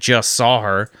grandma, and I just saw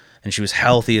her, and she was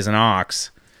healthy as an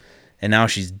ox, and now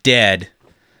she's dead.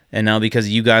 And now because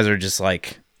you guys are just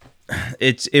like...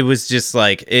 It was just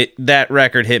like that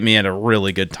record hit me at a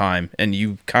really good time, and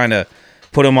you kind of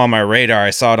put them on my radar. I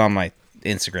saw it on my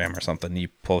Instagram or something. You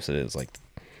posted it as like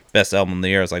best album of the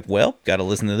year. I was like, well, got to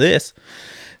listen to this.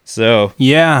 So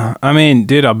yeah, I mean,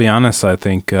 dude, I'll be honest. I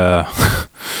think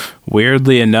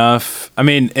weirdly enough, I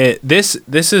mean, this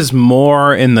is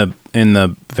more in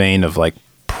the vein of like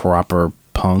proper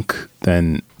punk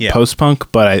than post punk,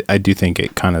 but I do think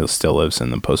it kind of still lives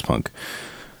in the post punk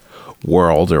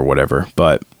world or whatever,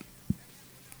 but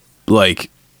like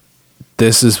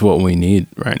this is what we need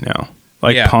right now.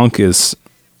 Like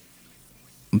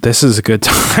this is a good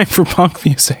time for punk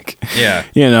music. Yeah,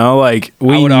 you know, like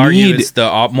I would argue it's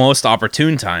the most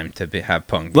opportune time to have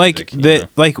punk music,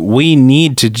 like we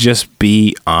need to just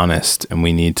be honest, and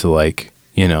we need to, like,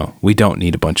 you know, we don't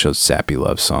need a bunch of sappy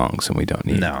love songs, and we don't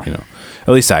need, you know, at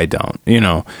least I don't, you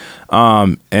know,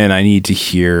 and I need to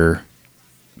hear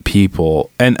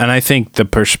people, and I think the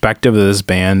perspective of this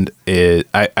band is,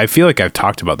 I feel like I've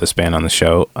talked about this band on the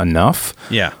show enough,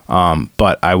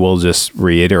 but I will just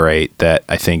reiterate that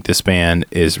I think this band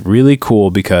is really cool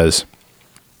because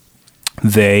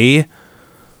they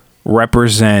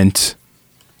represent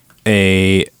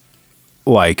a,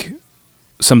 like,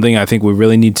 something I think we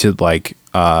really need to, like,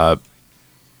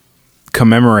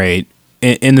 commemorate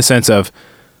in the sense of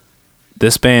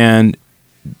this band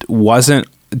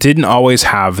didn't always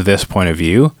have this point of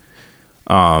view,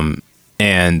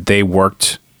 and they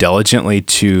worked diligently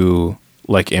to,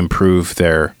 like, improve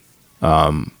their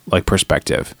like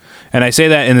perspective. And I say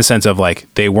that in the sense of, like,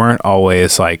 they weren't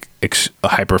always like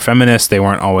hyper feminist. They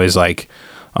weren't always like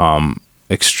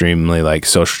extremely like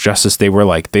social justice. They were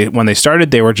like, when they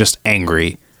started, they were just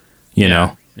angry, you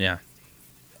know? Yeah.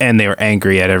 And they were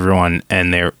angry at everyone,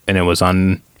 and it was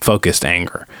unfocused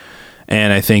anger.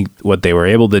 And I think what they were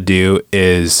able to do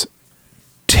is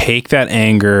take that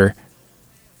anger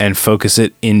and focus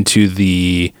it into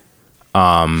the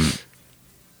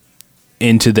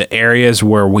areas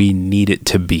where we need it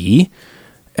to be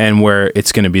and where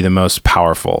it's going to be the most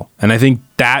powerful. And I think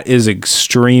that is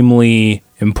extremely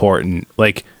important.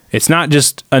 Like, it's not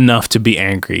just enough to be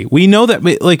angry. We know that,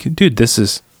 like, dude, this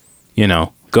is, you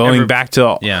know, going back to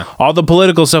all the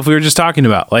political stuff we were just talking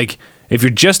about. Like, if you're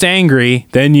just angry,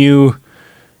 then you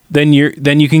can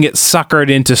get suckered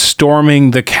into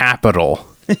storming the Capitol,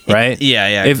 right?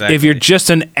 Exactly. If you're just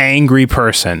an angry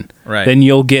person, right, then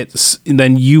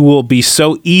you will be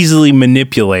so easily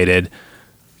manipulated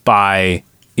by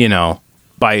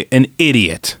an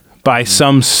idiot, by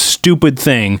some stupid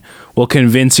thing will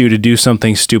convince you to do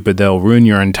something stupid that'll ruin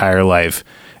your entire life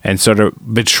and sort of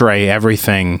betray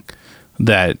everything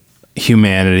that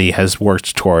humanity has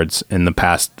worked towards in the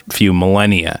past few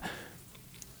millennia.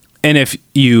 And if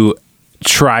you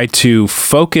try to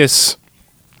focus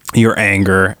your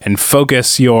anger and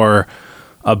focus your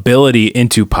ability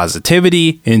into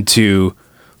positivity, into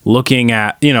looking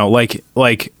at, you know, like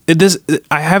this,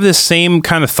 I have this same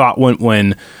kind of thought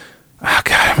when oh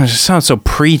God, I just sound so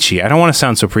preachy. I don't want to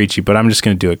sound so preachy, but I'm just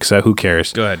going to do it because who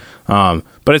cares? Go ahead.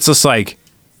 But it's just like,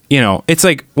 you know, it's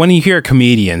like when you hear a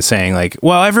comedian saying like,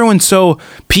 well, everyone's so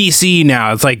PC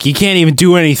now. It's like, you can't even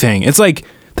do anything. It's like,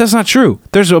 that's not true.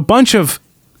 There's a bunch of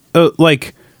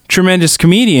like tremendous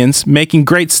comedians making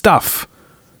great stuff.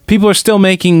 People are still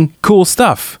making cool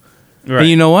stuff. Right. And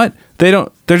you know what? They're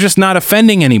just not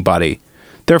offending anybody.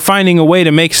 They're finding a way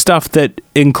to make stuff that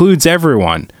includes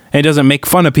everyone and doesn't make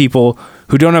fun of people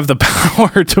who don't have the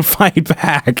power to fight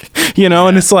back, you know? Yeah.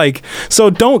 And it's like, so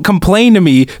don't complain to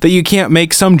me that you can't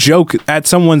make some joke at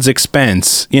someone's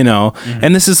expense, you know? Mm-hmm.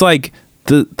 And this is like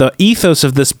the ethos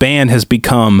of this band has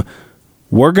become,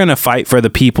 we're going to fight for the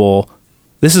people.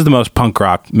 This is the most punk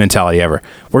rock mentality ever.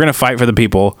 We're going to fight for the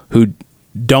people who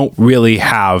don't really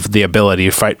have the ability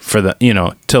to fight for the,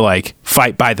 to like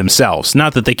fight by themselves.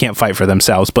 Not that they can't fight for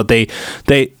themselves, but they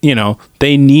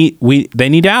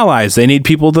need allies. They need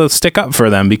people to stick up for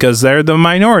them because they're the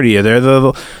minority. They're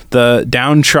the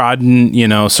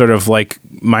downtrodden, sort of like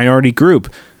minority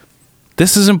group.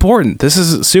 This is important. This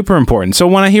is super important. So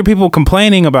when I hear people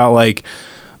complaining about like,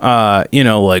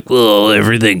 well,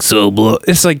 everything's so blah,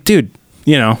 it's like, dude,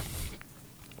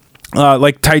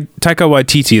 like Taika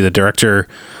Waititi, the director,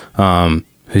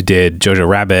 who did Jojo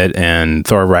Rabbit and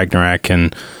Thor Ragnarok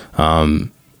and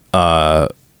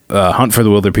Hunt for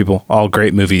the Wilder People, all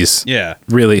great movies. Yeah,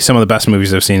 really some of the best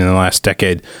movies I've seen in the last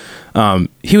decade.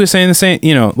 He was saying the same,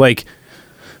 like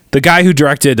the guy who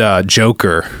directed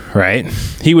Joker, right?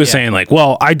 He was saying like,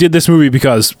 well, I did this movie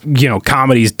because,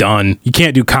 comedy's done. You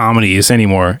can't do comedies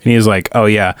anymore. And he was like, oh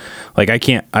yeah, like I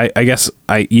guess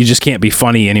you just can't be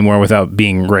funny anymore without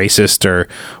being racist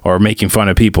or making fun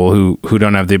of people who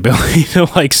don't have the ability to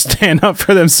like stand up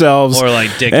for themselves. Or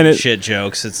like dick and shit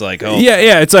jokes. It's like, oh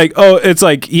yeah. It's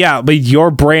like, yeah, but your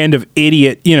brand of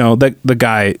idiot, the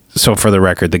guy, so for the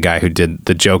record, the guy who did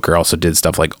the Joker also did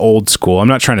stuff like Old School. I'm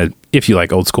not trying to, if you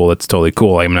like Old School, that's totally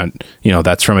cool. I'm not,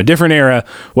 that's from a different era,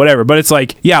 whatever. But it's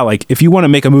like, yeah, like if you want to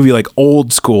make a movie like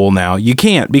Old School now, you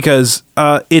can't because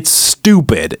it's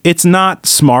stupid. It's not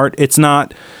smart. It's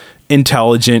not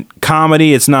intelligent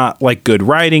comedy. It's not like good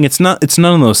writing. It's none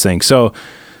of those things. So,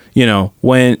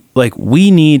 when like we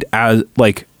need as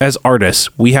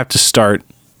artists, we have to start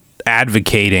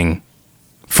advocating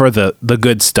for the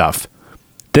good stuff.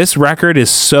 This record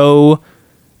is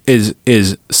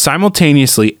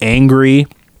simultaneously angry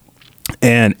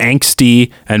and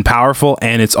angsty and powerful,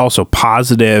 and it's also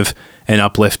positive and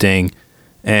uplifting,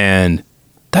 and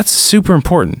that's super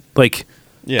important. Like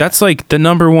that's like the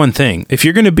number one thing. If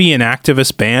you're going to be an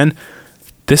activist band,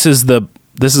 this is the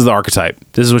archetype.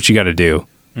 This is what you got to do.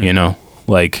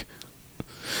 Like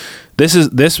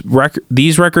these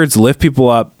records lift people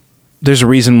up. There's a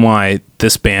reason why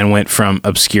this band went from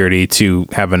obscurity to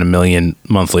having 1 million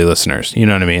monthly listeners. You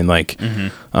know what I mean? Like,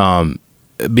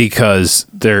 because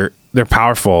they're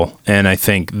powerful. And I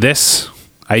think this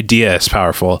idea is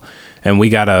powerful, and we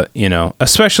gotta,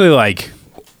 especially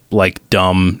like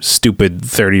dumb, stupid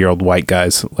 30-year-old white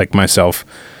guys like myself,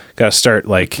 gotta start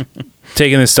like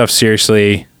taking this stuff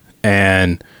seriously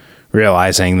and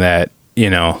realizing that,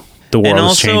 the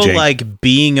world is changing. And also, like,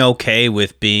 being okay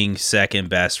with being second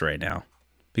best right now.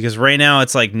 Because right now,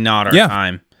 it's, like, not our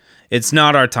time. It's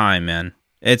not our time, man.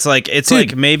 It's like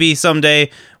maybe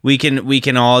someday we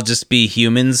can all just be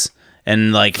humans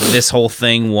and, like, this whole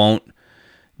thing won't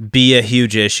be a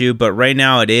huge issue. But right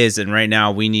now it is, and right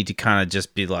now we need to kind of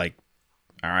just be like,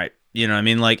 all right, you know what I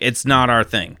mean? Like, it's not our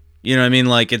thing. You know what I mean?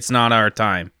 Like, it's not our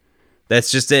time.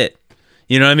 That's just it.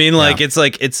 You know what I mean? Like, it's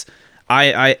like, it's...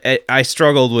 I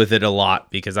struggled with it a lot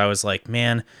because I was like,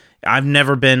 man, I've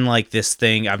never been like this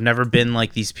thing. I've never been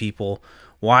like these people.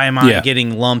 Why am I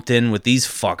getting lumped in with these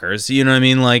fuckers? You know what I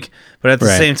mean? Like, but at the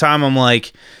same time, I'm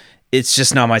like, it's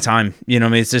just not my time. You know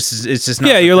what I mean? It's just not.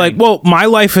 Yeah, you're like, well, my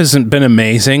life hasn't been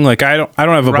amazing. Like, I don't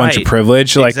have a bunch of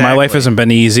privilege. Like, my life hasn't been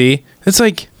easy. It's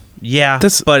like, yeah,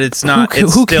 but it's not.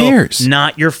 Who cares?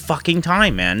 Not your fucking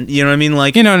time, man. You know what I mean?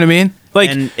 Like, you know what I mean? Like,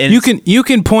 and you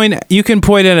can point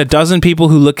at a dozen people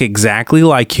who look exactly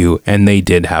like you, and they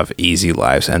did have easy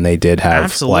lives, and they did have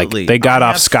absolutely. Like they got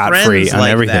off scot-free on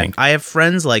everything. I have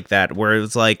friends like that where it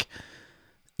was like,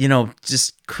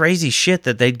 just crazy shit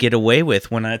that they'd get away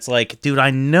with. When it's like, dude, I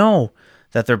know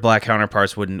that their black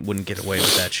counterparts wouldn't get away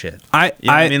with that shit. I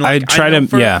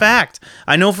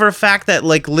know for a fact that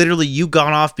like literally you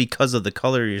got off because of the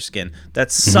color of your skin.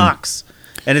 That sucks.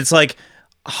 And it's like,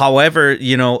 however,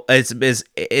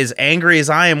 as angry as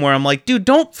I am, where I'm like, dude,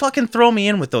 don't fucking throw me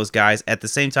in with those guys. At the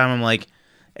same time, I'm like,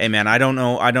 hey man, I don't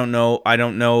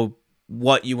know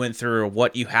what you went through or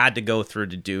what you had to go through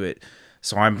to do it.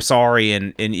 So I'm sorry,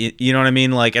 and you know what I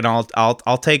mean, like, and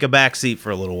I'll take a back seat for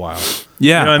a little while.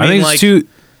 Yeah, you know what I mean? Think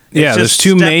there's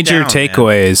two major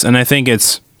takeaways, man. And I think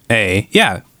it's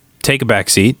take a back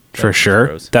seat for sure.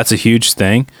 Froze. That's a huge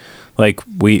thing. Like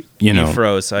you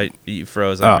froze. You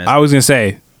froze. I was gonna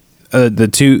say the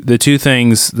two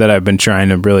things that I've been trying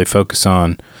to really focus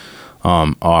on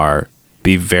are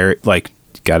be very like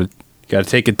gotta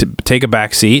take a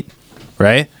back seat,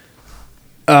 right?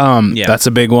 That's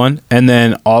a big one. And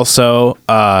then also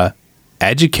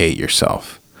educate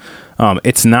yourself.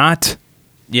 It's not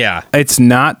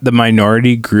the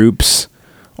minority groups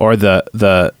or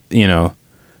the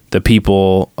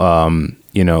people,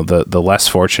 the less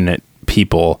fortunate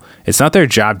people. It's not their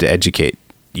job to educate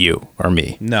you or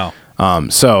me. No.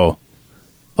 So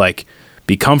like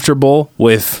be comfortable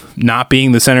with not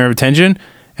being the center of attention,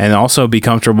 and also be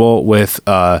comfortable with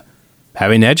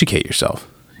having to educate yourself,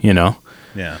 you know?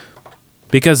 Yeah.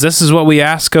 Because this is what we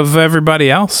ask of everybody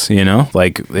else, you know?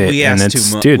 Like, We and asked it's,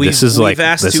 too much. dude, this is like,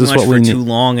 asked this too is much what for we need. too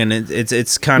long, and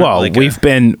it's kind Well, of like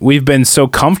we've been so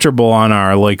comfortable on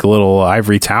our like little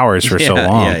ivory towers for so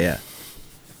long.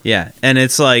 Yeah. And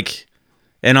it's like,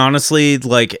 and honestly,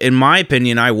 like, in my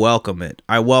opinion, I welcome it.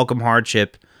 I welcome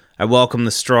hardship. I welcome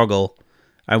the struggle.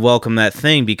 I welcome that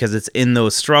thing, because it's in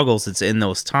those struggles, it's in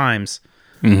those times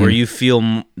where you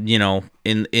feel, you know,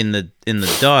 in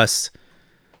the dust,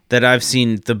 that I've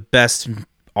seen the best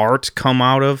art come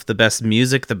out of, the best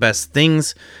music, the best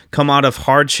things come out of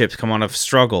hardships, come out of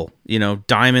struggle. You know,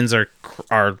 diamonds are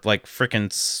like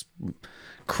freaking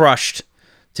crushed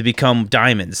to become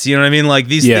diamonds. You know what I mean? Like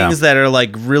these things that are like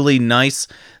really nice,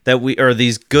 that we, or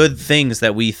these good things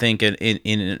that we think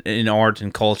in art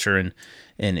and culture and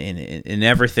in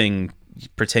everything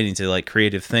pertaining to like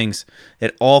creative things,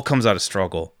 it all comes out of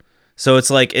struggle. So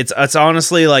it's like, it's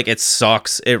honestly like, it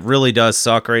sucks. It really does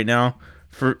suck right now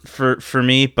for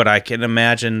me, but I can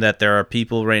imagine that there are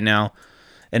people right now,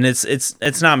 and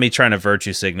it's not me trying to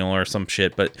virtue signal or some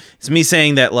shit, but it's me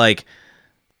saying that like,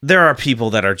 there are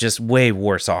people that are just way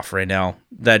worse off right now,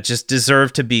 that just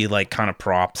deserve to be like kind of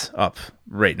propped up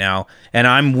right now. And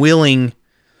I'm willing,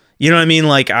 you know what I mean?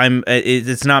 Like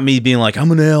it's not me being like,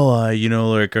 I'm an ally, you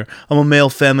know, like, or I'm a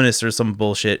male feminist or some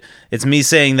bullshit. It's me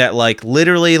saying that like,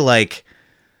 literally like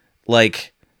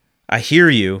I hear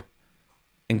you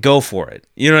and go for it.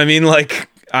 You know what I mean? Like,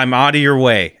 I'm out of your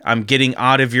way. I'm getting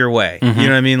out of your way. You know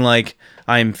what I mean? Like,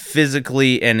 I'm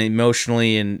physically and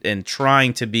emotionally and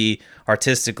trying to be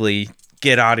artistically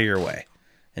get out of your way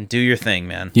and do your thing,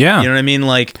 man. Yeah. You know what I mean?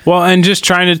 Like, well, and just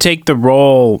trying to take the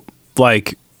role,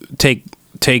 like take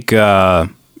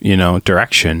you know,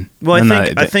 direction. well, And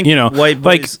I think you know,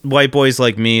 white boys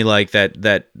like me, like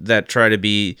that try to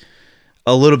be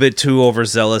a little bit too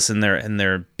overzealous in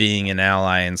their being an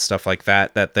ally and stuff like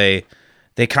that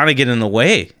they kind of get in the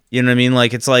way. You know what I mean?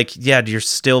 Like, it's like, yeah, you're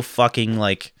still fucking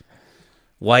like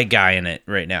white guy in it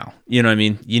right now. You know what I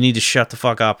mean? You need to shut the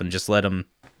fuck up and just let them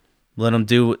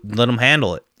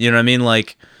handle it. You know what I mean?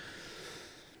 Like,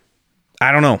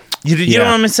 I don't know. You know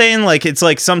what I'm saying? Like, it's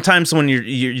like sometimes when you're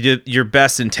your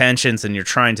best intentions and you're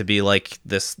trying to be like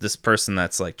this person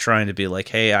that's like trying to be like,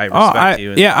 hey, I respect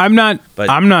you. And,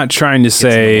 I'm not trying to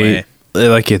say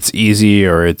like it's easy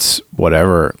or it's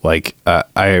whatever. Like,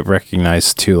 I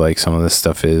recognize too, like some of this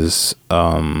stuff is,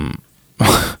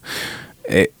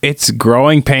 it's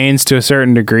growing pains to a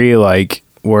certain degree. Like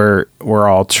we're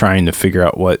all trying to figure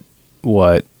out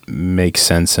what makes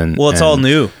sense. And it's all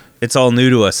new. It's all new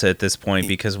to us at this point,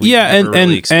 because we never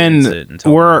really experienced it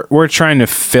until we're trying to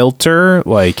filter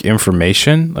like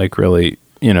information, like really,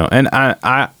 you know. And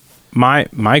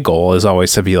my goal is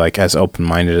always to be like as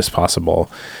open-minded as possible,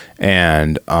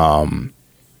 and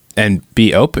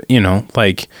be open, you know,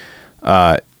 like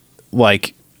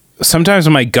sometimes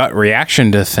my gut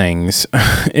reaction to things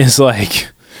is like,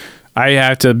 I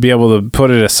have to be able to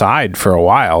put it aside for a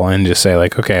while and just say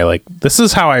like, okay, like this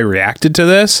is how I reacted to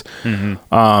this.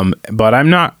 But I'm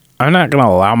not going to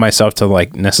allow myself to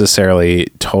like necessarily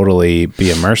totally be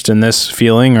immersed in this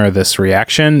feeling or this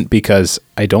reaction, because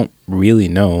I don't really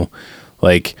know,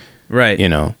 like, right. You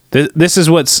know, this is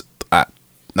what's,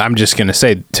 I'm just going to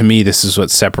say, to me, this is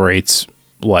what separates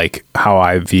like how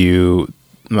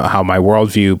my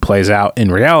worldview plays out in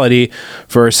reality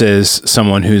versus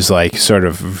someone who's like sort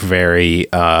of very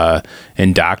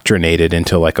indoctrinated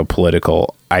into like a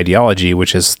political ideology,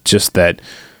 which is just that,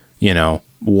 you know,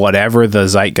 whatever the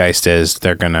zeitgeist is,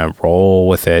 they're going to roll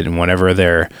with it, and whatever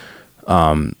their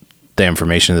the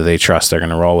information that they trust, they're going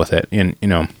to roll with it. And, you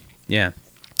know, yeah.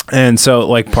 And so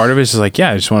like part of it is like,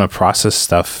 yeah, I just want to process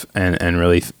stuff and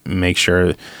really make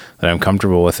sure that I'm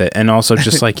comfortable with it. And also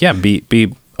just like, yeah,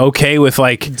 be okay with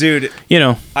like, dude, you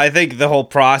know, I think the whole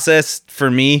process for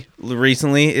me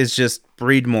recently is just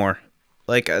read more.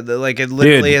 Like it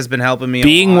literally has been helping me.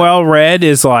 Being well read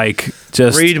is like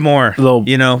just read more.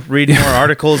 You know, read more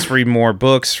articles, read more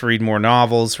books, read more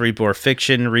novels, read more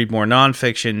fiction, read more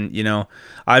nonfiction. You know,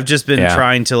 I've just been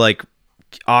trying to like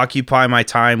occupy my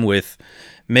time with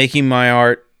making my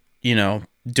art. You know,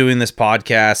 doing this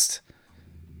podcast.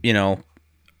 You know,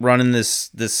 running this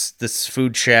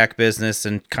food shack business,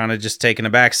 and kind of just taking a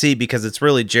back seat because it's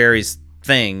really Jerry's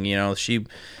thing. You know,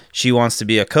 she wants to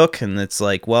be a cook, and it's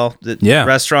like, well,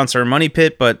 restaurants are a money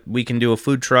pit, but we can do a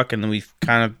food truck, and we've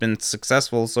kind of been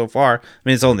successful so far. I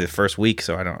mean, it's only the first week,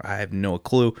 so I have no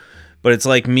clue, but it's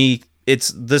like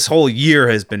it's this whole year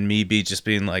has been me just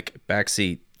being like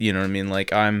backseat. You know what I mean?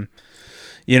 Like I'm,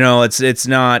 You know, it's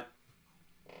not,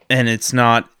 and it's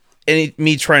not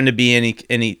me trying to be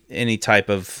any type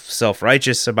of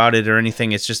self-righteous about it or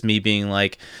anything. It's just me being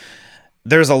like,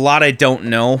 there's a lot I don't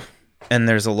know, and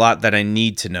there's a lot that I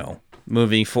need to know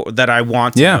moving forward, that I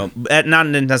want to know. Not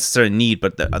necessarily need,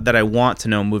 but that I want to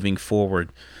know moving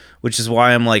forward, which is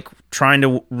why I'm like trying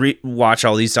to watch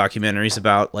all these documentaries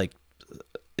about like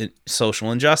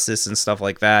social injustice and stuff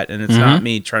like that. And it's not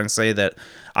me trying to say that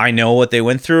I know what they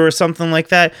went through or something like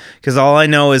that, because all I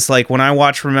know is like when I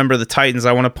watch Remember the Titans,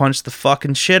 I want to punch the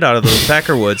fucking shit out of those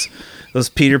Peckerwoods. Those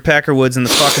Peter Peckerwoods in the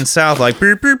fucking South, like,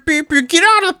 beep, beep, beep, beep, get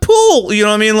out of the pool. You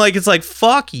know what I mean? Like, it's like,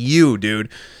 fuck you, dude.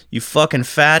 You fucking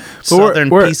fat Southern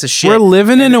piece of shit. We're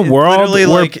living in a world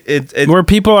where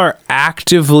people are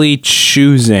actively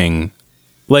choosing,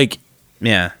 like,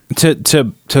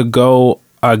 to go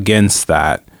against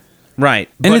that. Right.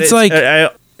 And it's like,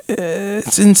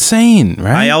 it's insane,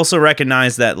 right? I also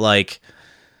recognize that, like,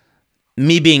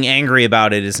 me being angry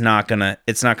about it is not gonna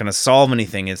solve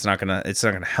anything. It's not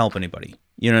gonna help anybody.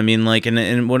 You know what I mean? Like,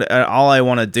 and what all I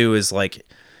want to do is like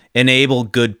enable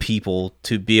good people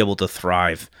to be able to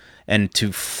thrive and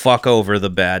to fuck over the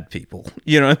bad people.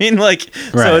 You know what I mean? Like,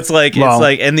 right. So it's like,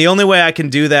 and the only way I can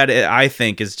do that, I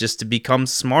think, is just to become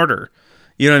smarter.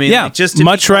 You know what I mean? Yeah, like just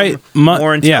to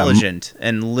more intelligent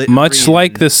and much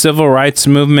like the civil rights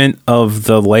movement of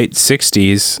the late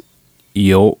 60s.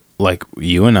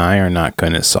 You and I are not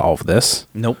going to solve this.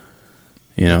 Nope.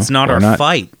 You know, it's not our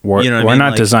fight. We're you know we're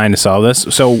not designed to solve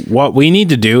this. So what we need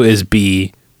to do is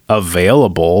be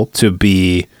available to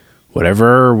be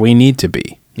whatever we need to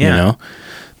be. Yeah. You know,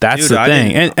 that's the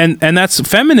thing. And that's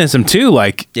feminism too.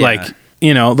 Like,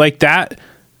 you know, like that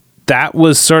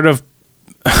was sort of,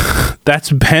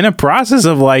 that's been a process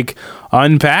of like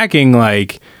unpacking,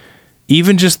 like,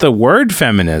 even just the word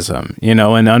feminism, you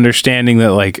know, and understanding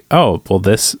that like, oh, well,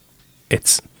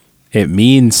 it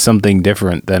means something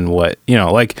different than what, you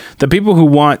know, like the people who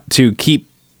want to keep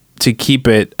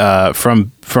it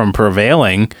from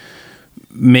prevailing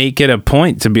make it a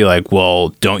point to be like, well,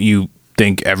 don't you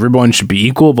think everyone should be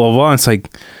equal, blah, blah, blah. It's like,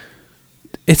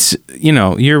 it's, you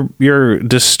know, you're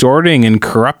distorting and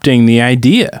corrupting the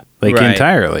idea like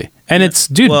entirely. And it's,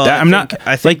 dude, well,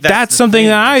 I think that's something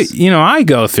that I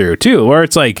go through too, where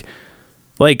it's like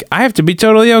I have to be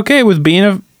totally okay with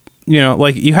being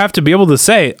like you have to be able to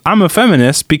say I'm a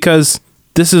feminist because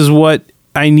this is what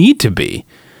I need to be.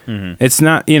 Mm-hmm. It's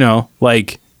not, you know,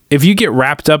 like if you get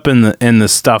wrapped up in the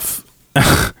stuff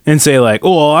and say like,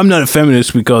 oh, well, I'm not a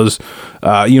feminist because,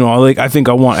 you know, like I think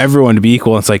I want everyone to be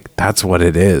equal. It's like, that's what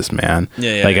it is, man.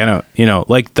 Yeah. Like I don't, you know,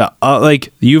 like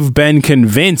like you've been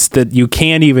convinced that you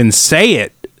can't even say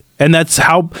it, and that's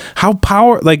how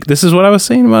power. Like this is what I was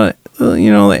saying about it.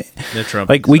 You know,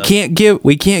 like we can't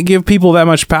give people that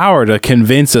much power to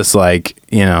convince us. Like,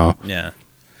 you know. Yeah.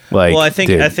 Like, well, I think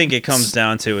it comes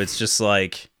down to it's just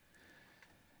like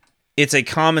it's a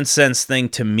common sense thing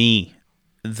to me.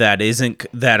 That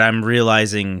I'm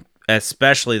realizing,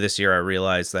 especially this year, I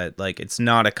realized that like it's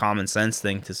not a common sense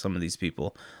thing to some of these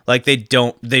people. Like they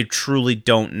truly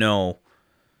don't know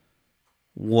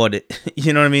what it,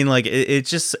 you know what I mean? Like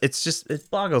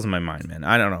it boggles my mind, man.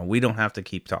 I don't know. We don't have to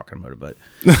keep talking about it, but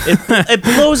it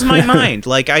blows my mind.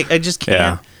 Like I just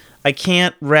can't, I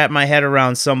can't wrap my head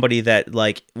around somebody that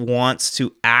like wants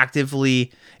to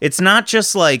actively, it's not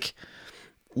just like,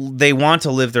 they want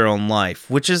to live their own life,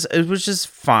 which is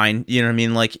fine. You know what I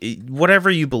mean? Like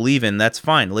whatever you believe in, that's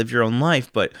fine. Live your own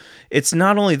life. But it's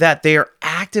not only that, they are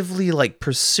actively like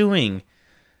pursuing,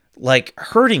 like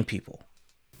hurting people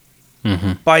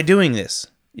by doing this.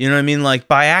 You know what I mean? Like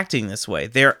by acting this way,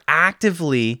 they're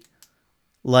actively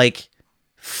like,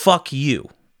 fuck you.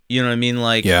 You know what I mean?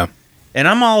 Like, yeah. And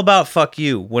I'm all about fuck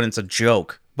you when it's a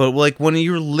joke, but like when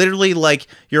you're literally like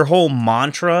your whole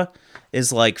mantra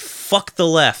is like, fuck the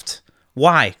left.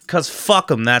 Why? Because fuck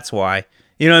them, that's why.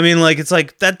 You know what I mean? Like, it's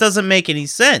like, that doesn't make any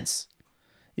sense.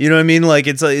 You know what I mean? Like,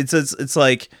 it's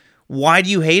like, why do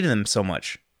you hate them so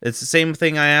much? It's the same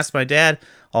thing I ask my dad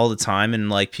all the time and,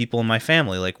 like, people in my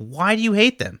family. Like, why do you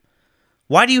hate them?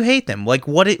 Why do you hate them? Like,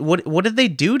 what did they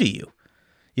do to you?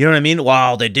 You know what I mean?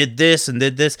 Wow, they did this and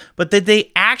did this. But did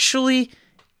they actually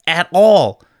at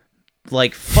all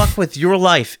like fuck with your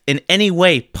life in any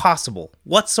way possible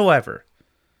whatsoever?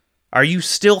 Are you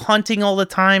still hunting all the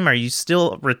time? Are you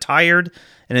still retired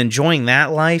and enjoying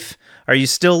that life? Are you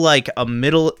still like a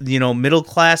middle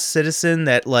class citizen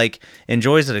that like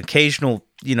enjoys an occasional,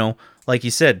 you know, like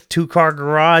you said, 2-car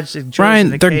garage?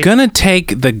 Brian, they're gonna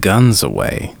take the guns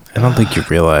away. I don't think you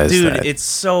realize dude, that. It's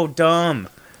so dumb.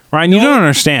 Ryan, you don't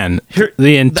understand.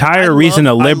 The entire reason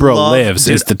a liberal lives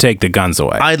is to take the guns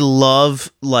away. I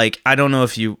love, like, I don't know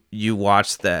if you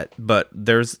watched that, but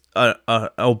there's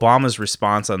Obama's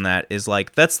response on that is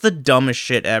like, that's the dumbest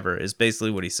shit ever, is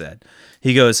basically what he said.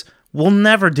 He goes, we'll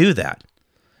never do that.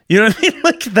 You know what I mean?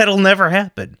 Like, that'll never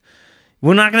happen.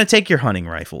 We're not going to take your hunting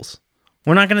rifles.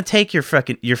 We're not going to take your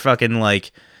fucking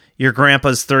like, your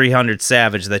grandpa's 300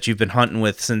 Savage that you've been hunting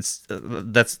with since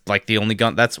that's like the only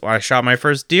gun. That's why I shot my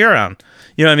first deer on.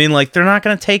 You know what I mean? Like, they're not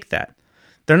going to take that.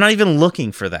 They're not even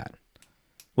looking for that.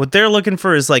 What they're looking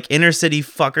for is like inner city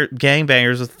fucker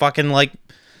gangbangers with fucking like,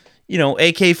 you know,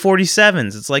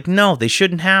 AK-47s. It's like, no, they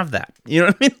shouldn't have that. You know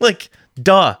what I mean? Like,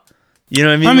 duh. You know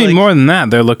what I mean? I mean, like, more than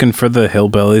that, they're looking for the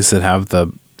hillbillies that have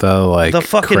the like the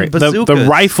fucking bazookas. the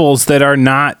rifles that are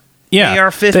not. Yeah,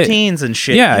 AR-15s and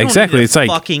shit. Yeah, exactly. It's like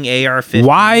fucking AR-15.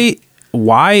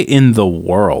 Why in the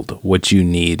world would you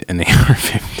need an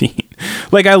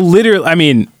AR-15? Like, I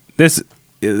mean, this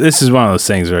is one of those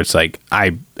things where it's like,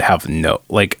 I have no,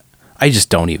 like, I just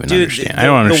don't even understand. I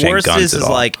don't understand the worst guns at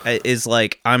all. Is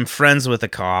like I'm friends with a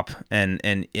cop and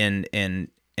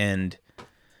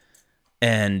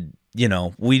you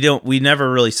know, we never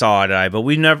really saw eye to eye, but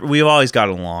we've always got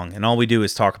along, and all we do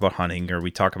is talk about hunting, or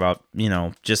we talk about, you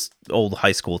know, just old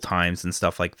high school times and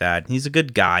stuff like that. He's a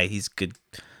good guy. He's good,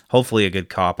 hopefully a good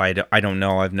cop. I don't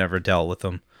know. I've never dealt with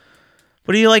him.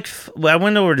 But he like, I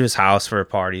went over to his house for a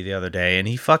party the other day, and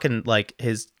he fucking like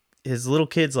his little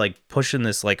kid's like pushing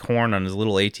this like horn on his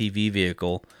little ATV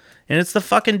vehicle, and it's the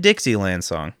fucking Dixieland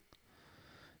song.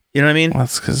 You know what I mean? Well,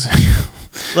 that's because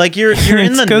like you're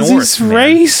in the north. He's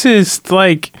racist.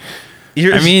 Like,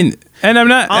 I mean, and I'm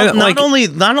not. Not only is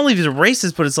it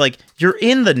racist, but it's like you're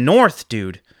in the north,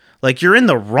 dude. Like, you're in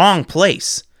the wrong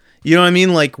place. You know what I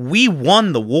mean? Like, we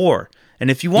won the war.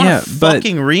 And if you want a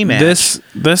fucking rematch,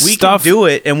 we can do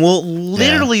it, and we'll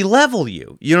literally level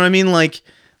you. You know what I mean? Like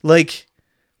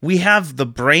we have the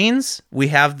brains, we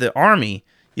have the army.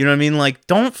 You know what I mean? Like,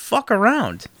 don't fuck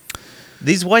around.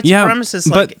 These white supremacists,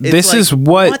 but like, this like, is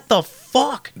what the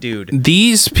fuck, dude?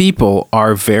 These people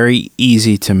are very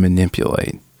easy to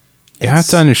manipulate. You have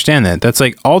to understand that. That's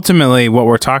like ultimately what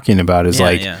we're talking about is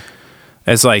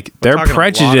it's like their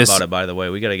prejudice. A lot about it, by the way.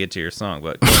 We got to get to your song,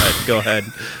 but go ahead.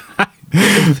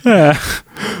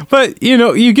 But you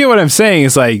know, you get what I'm saying.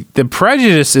 Is like the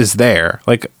prejudice is there,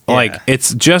 like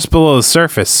it's just below the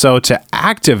surface. So to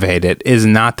activate it is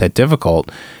not that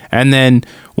difficult. And then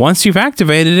once you've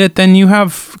activated it, then you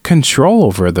have control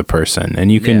over the person, and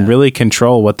you can really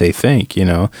control what they think. You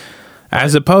know,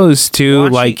 as opposed to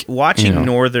watching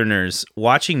Northerners,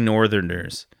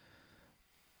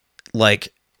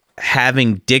 like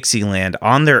having Dixieland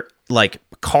on their like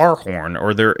car horn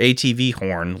or their ATV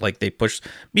horn, like they push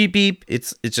beep beep.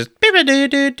 It's just beep, you know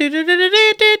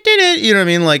what I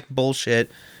mean? Like bullshit.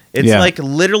 It's like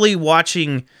literally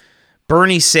watching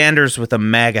Bernie Sanders with a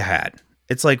MAGA hat.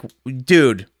 It's like,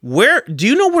 dude, where do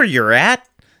you know where you're at?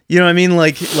 You know what I mean?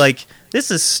 Like this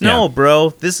is snow, bro.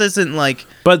 This isn't like.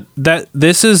 But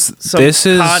this is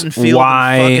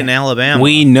why fucking Alabama.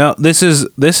 We know this is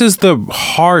the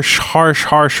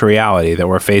harsh reality that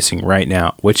we're facing right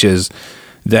now, which is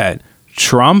that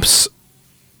Trump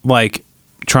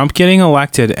getting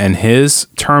elected and his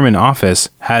term in office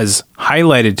has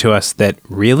highlighted to us that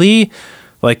really,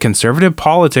 like, conservative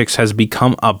politics has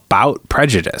become about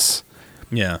prejudice.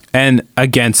 Yeah. And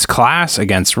against class,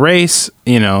 against race,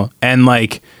 you know, and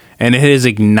it has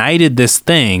ignited this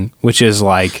thing, which is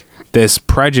like this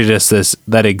prejudice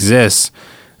that exists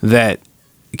that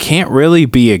can't really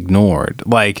be ignored.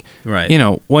 Like, you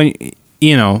know, when,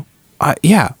 you know,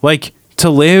 like to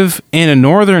live in a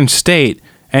northern state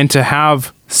and to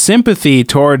have sympathy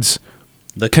towards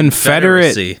the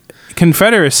Confederacy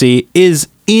is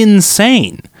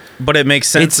insane. But it makes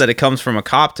sense that it comes from a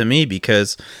cop to me,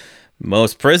 because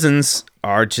most prisons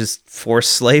are just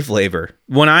forced slave labor.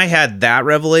 When I had that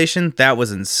revelation, that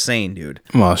was insane, dude.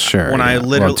 Well, sure. When I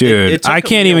literally, it I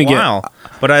can't even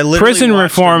but I literally prison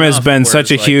reform has been such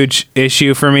a huge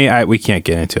issue for me. We can't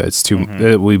get into it. It's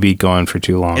too. We'd be going for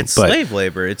too long. It's slave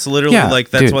labor. It's literally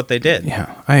that's what they did.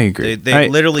 Yeah, I agree. They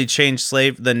literally changed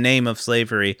the name of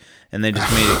slavery, and they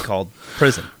just made it called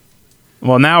prison.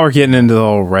 Well, now we're getting into the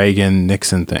whole Reagan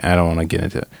Nixon thing. I don't want to get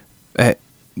into it.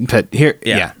 But here,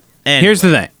 Anyway. Here's the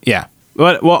thing. Yeah.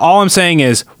 Well, all I'm saying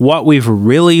is what we've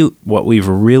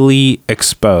really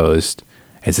exposed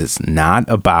is it's not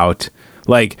about,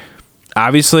 like,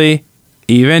 obviously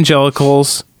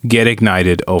evangelicals get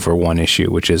ignited over one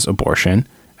issue, which is abortion,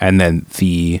 and then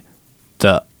the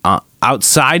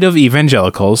outside of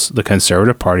evangelicals, the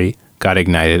Conservative Party got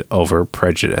ignited over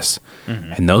prejudice.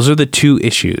 And those are the two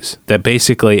issues that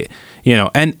basically,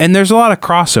 and there's a lot of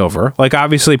crossover. Like,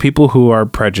 obviously, people who are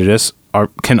prejudiced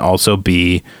can also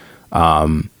be,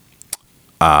 what's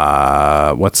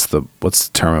the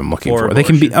term I'm looking for? They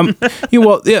can be,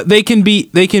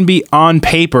 they can be on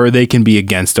paper, they can be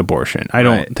against abortion. I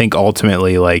don't think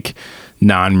ultimately, like,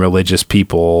 non-religious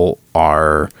people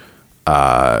are,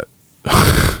 I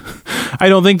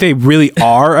don't think they really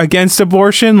are against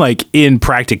abortion, like, in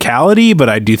practicality, but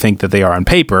I do think that they are on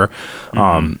paper.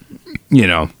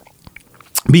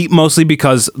 Mostly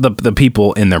because the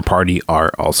people in their party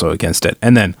are also against it.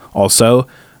 And then also,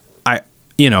 I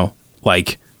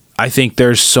think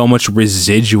there's so much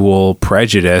residual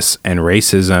prejudice and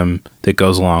racism that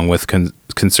goes along with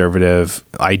conservative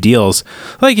ideals.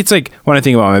 Like, it's like, when I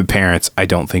think about my parents, I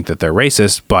don't think that they're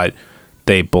racist, but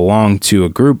they belong to a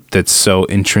group that's so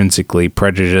intrinsically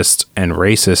prejudiced and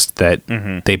racist that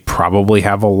they probably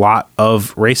have a lot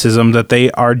of racism that they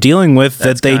are dealing with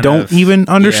that they don't even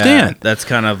understand. Yeah, that's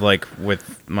kind of like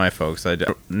with my folks. I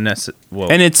don't and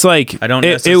it's like, I don't.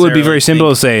 It would be very simple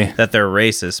to say that they're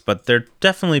racist, but they're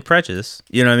definitely prejudiced.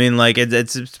 You know what I mean? Like,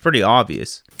 it's pretty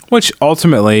obvious. Which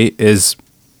ultimately is.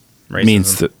 Racism.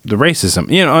 Means the racism,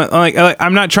 like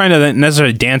I'm not trying to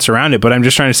necessarily dance around it, but I'm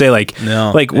just trying to say, like,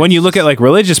 when you look at, like,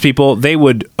 religious people, they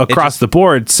would across the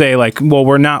board say, like, well,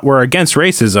 we're against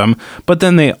racism, but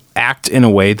then they act in a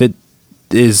way that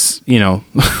is,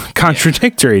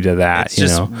 contradictory to that. It's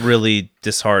just really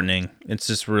disheartening. It's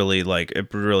just really, like,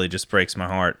 it really just breaks my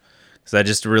heart, because I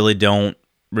just really don't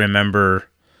remember.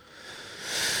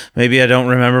 Maybe I don't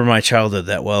remember my childhood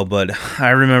that well, but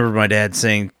I remember my dad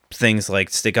saying things like,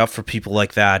 stick up for people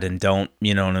like that and don't,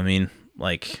 you know what I mean?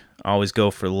 Like, always go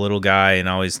for the little guy and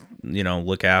always,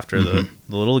 look after the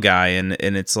little guy. And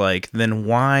it's like, then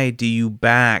why do you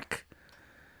back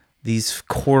these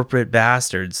corporate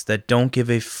bastards that don't give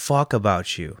a fuck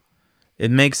about you?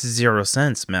 It makes zero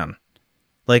sense, man.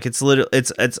 Like, it's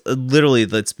literally,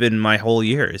 that's been my whole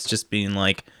year. It's just being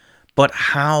like, but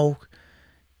how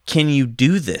can you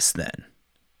do this then?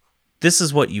 This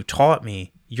is what you taught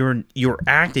me. You're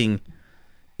acting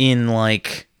in,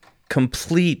 like,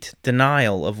 complete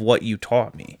denial of what you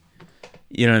taught me.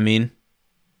 You know what I mean?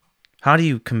 How do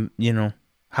you come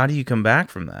back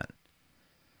from that?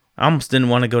 I almost didn't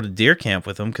want to go to deer camp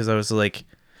with him, because I was like,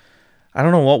 I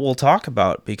don't know what we'll talk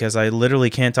about, because I literally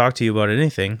can't talk to you about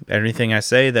anything. Anything that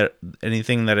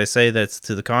I say that's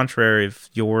to the contrary of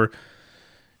your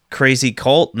crazy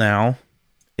cult now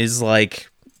is like,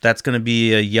 that's going to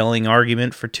be a yelling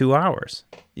argument for 2 hours.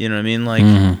 You know what I mean? Like,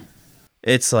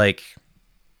 It's like,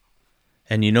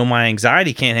 and my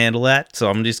anxiety can't handle that, so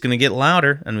I'm just going to get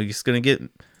louder, and we're just going to get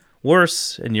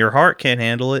worse, and your heart can't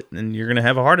handle it, and you're going to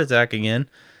have a heart attack again.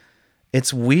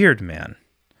 It's weird, man.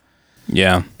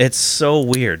 Yeah. It's so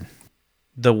weird.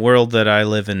 The world that I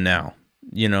live in now.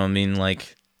 You know what I mean?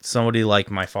 Like, somebody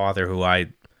like my father, who I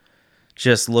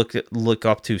just look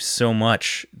up to so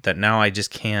much, that now I just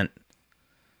can't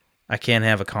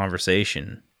have a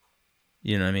conversation.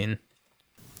 You know what I mean?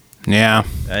 Yeah.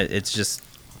 It's just,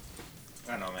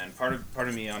 I don't know, man. Part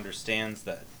of me understands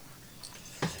that.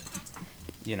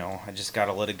 I just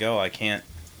gotta let it go. I can't.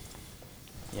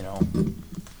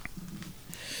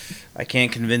 I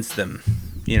can't convince them.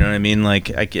 You know what I mean?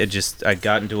 Like, I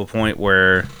gotten to a point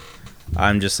where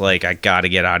I'm just like, I gotta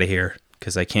get out of here,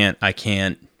 because I can't.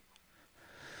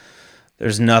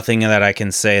 There's nothing that I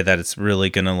can say that it's really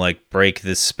gonna, like, break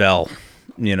this spell.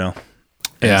 Yeah.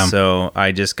 And so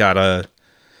I just gotta.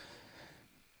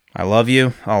 I love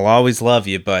you. I'll always love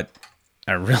you, but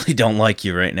I really don't like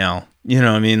you right now. You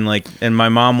know what I mean? Like, and my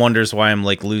mom wonders why I'm,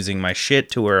 like, losing my shit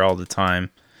to her all the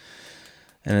time.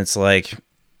 And it's like,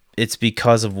 it's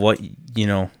because of what,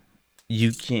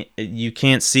 you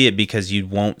can't see it because you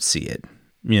won't see it.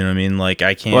 You know what I mean? Like,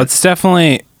 I can't. Well,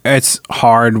 it's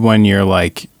hard when you're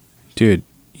like, dude,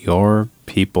 your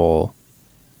people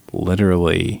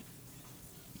literally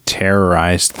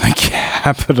terrorized the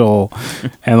Capitol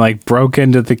and, like, broke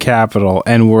into the Capitol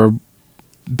and were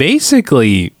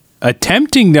basically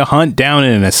attempting to hunt down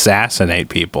and assassinate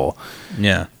people.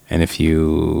 Yeah. And if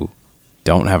you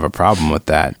don't have a problem with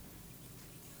that,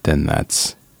 then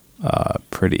that's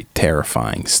pretty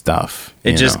terrifying stuff.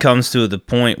 It just comes to the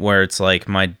point where it's like,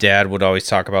 my dad would always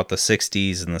talk about the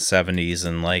 60s and the 70s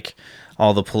and, like,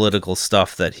 all the political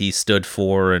stuff that he stood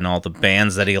for and all the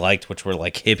bands that he liked, which were,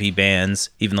 like, hippie bands,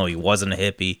 even though he wasn't a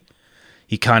hippie.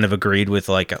 He kind of agreed with,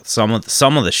 like, some of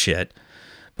the shit.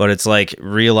 But it's like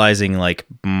realizing, like,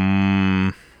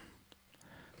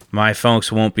 My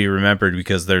folks won't be remembered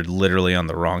because they're literally on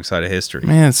the wrong side of history.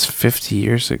 Man, it's 50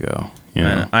 years ago. You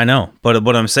know? I know, but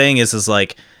what I'm saying is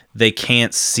like they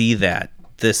can't see that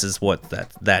this is what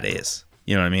that is.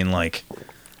 You know what I mean? Like,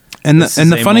 and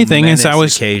the funny thing is, I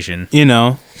was occasion. You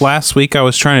know, last week I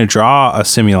was trying to draw a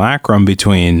simulacrum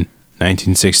between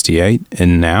 1968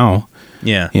 and now.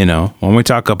 Yeah. You know, when we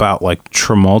talk about like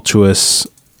tumultuous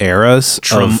eras,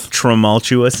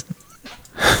 tumultuous.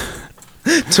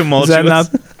 Tumultuous. Is that not?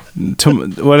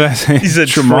 What did I say? He said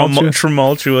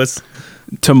tumultuous.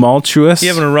 Tumultuous. You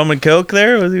having a rum and coke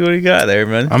there? What do you got there,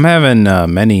 man? I'm having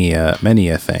many a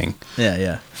thing.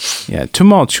 Yeah. Yeah,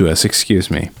 tumultuous.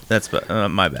 Excuse me. That's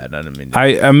my bad. I didn't mean.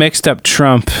 I mixed up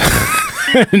Trump.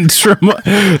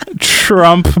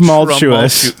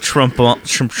 Trumpultuous.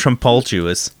 Trumpultuous.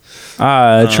 Trumpultuous.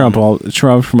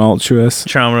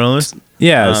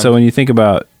 Yeah. So when you think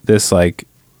about this, like,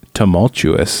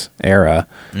 tumultuous era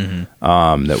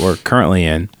that we're currently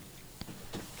in,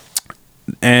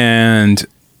 and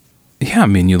yeah, I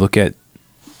mean, you look at,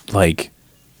 like,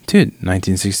 dude,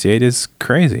 1968 is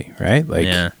crazy, right?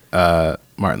 Like,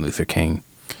 Martin Luther King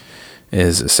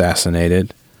is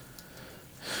assassinated.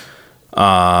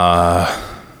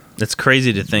 It's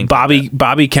crazy to think.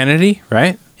 Bobby Kennedy,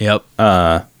 right? Yep.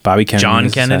 Bobby Kennedy. John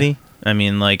Kennedy. I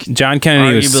mean, like, John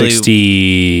Kennedy was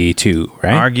 62,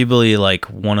 right? Arguably, like,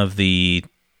 one of the.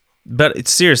 But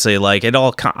it's seriously, like,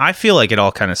 I feel like it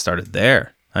all kind of started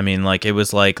there. I mean, like, it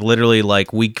was like literally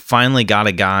like we finally got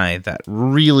a guy that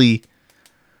really.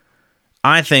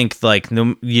 I think, like,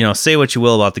 you know, say what you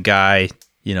will about the guy,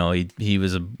 you know, he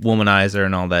was a womanizer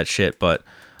and all that shit, but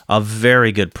a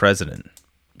very good president.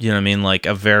 You know what I mean? Like,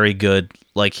 a very good,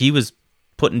 like, he was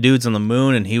putting dudes on the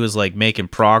moon and he was, like, making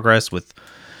progress with,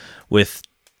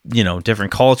 you know,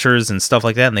 different cultures and stuff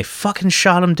like that. And they fucking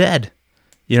shot him dead.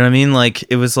 You know what I mean? Like,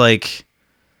 it was like,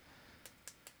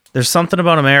 there's something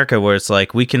about America where it's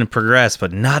like, we can progress,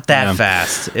 but not that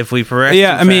fast. If we progress too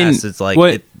fast, it's like,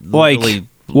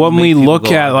 when we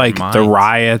look at, like, the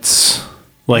riots,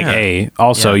 like,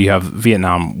 you have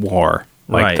Vietnam War,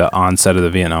 like the onset of the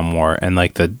Vietnam War, and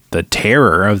like the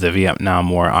terror of the Vietnam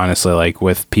War, honestly, like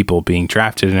with people being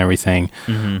drafted and everything.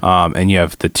 And you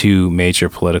have the two major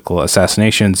political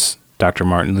assassinations, Dr.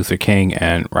 Martin Luther King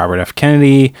and Robert F.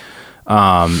 Kennedy.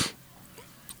 And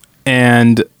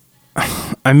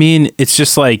I mean, it's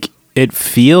just like, it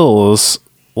feels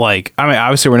like, I mean,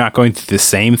 obviously we're not going through the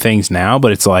same things now,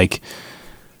 but it's like,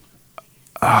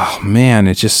 oh man,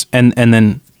 it just, and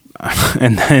then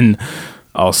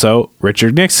also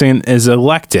Richard Nixon is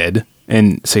elected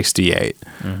in 68,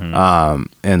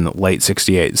 in late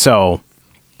 68. So,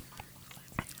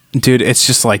 dude, it's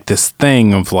just like this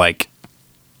thing of like,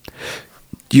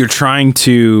 you're trying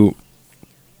to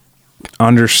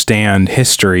understand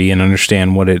history and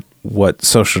understand what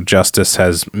social justice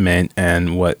has meant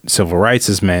and what civil rights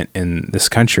has meant in this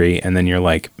country, and then you're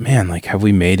like, man, like, have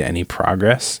we made any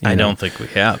progress? I don't think we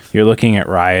have. You're looking at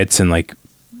riots and like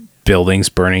buildings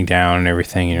burning down and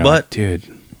everything, and you're like,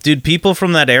 dude, people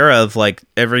from that era of like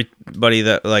everybody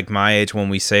that like my age, when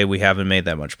we say we haven't made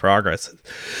that much progress,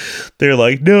 they're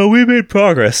like, no, we made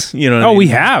progress. You know what I mean? We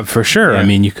have, for sure. I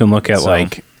mean, you can look at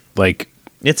like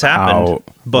it's happened,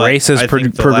 but race has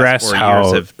progressed,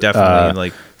 how have definitely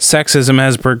like sexism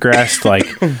has progressed. Like,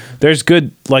 there's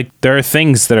good, like, there are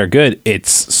things that are good.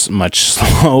 It's much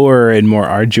slower and more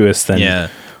arduous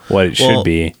than what it should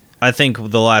be. I think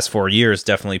the last 4 years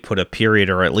definitely put a period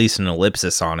or at least an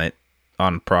ellipsis on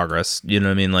progress. You know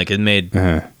what I mean? Like, it made,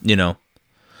 you know,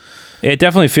 it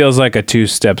definitely feels like a 2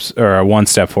 steps or a 1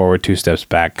 step forward, 2 steps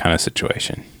back kind of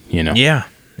situation, you know? Yeah.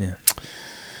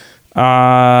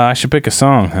 I should pick a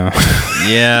song, huh?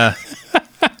 Yeah.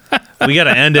 We got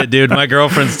to end it, dude. My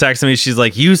girlfriend's texting me. She's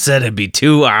like, you said it'd be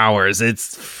 2 hours.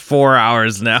 It's 4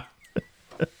 hours now.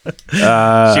 She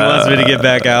wants me to get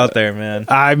back out there, man.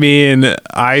 I mean,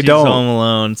 She's home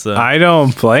alone, so I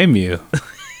don't blame you.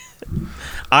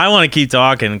 I want to keep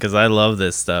talking because I love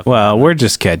this stuff. Well, we're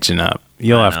just catching up.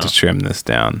 You'll have to trim this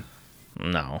down.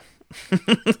 No.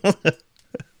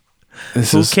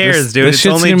 Who cares, dude? It's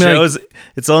only Josie.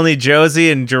 It's only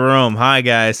Josie and Jerome. Hi,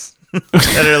 guys.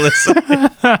 That are listening.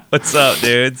 What's up,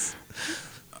 dudes?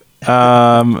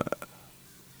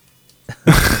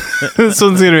 This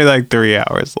one's gonna be like 3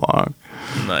 hours long.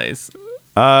 Nice.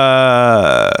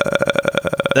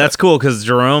 That's cool because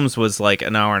Jerome's was like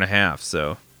an hour and a half,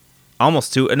 so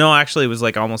almost 2. No, actually, it was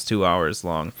like almost 2 hours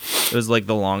long. It was like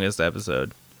the longest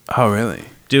episode. Oh, really?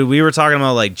 Dude, we were talking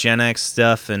about like Gen X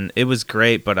stuff, and it was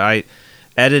great. But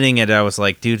editing it, I was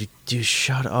like, dude,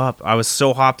 shut up. I was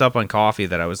so hopped up on coffee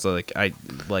that I was like,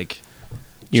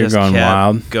 You're just going kept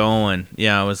wild. going.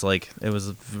 Yeah, I was like, it was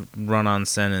a run-on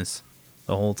sentence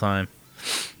the whole time.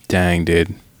 Dang,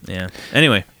 dude. Yeah.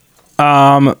 Anyway.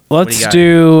 Let's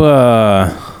do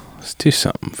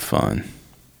something fun.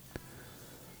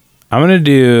 I'm gonna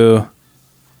do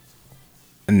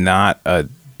not a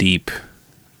deep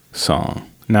song,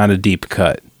 not a deep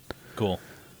cut. Cool.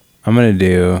 I'm gonna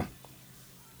do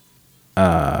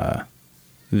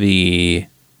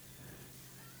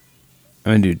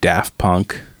Daft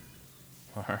Punk.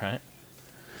 All right.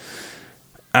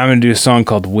 I'm gonna do a song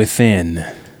called Within.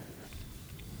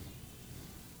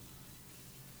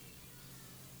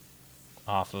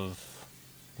 Off of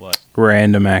what?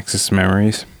 Random Access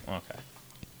Memories. Okay.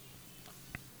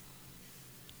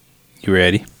 You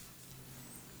ready?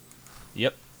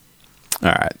 Yep. All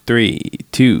right, 3,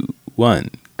 2, 1,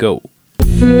 go.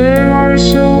 There are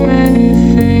so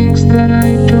many things that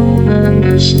I don't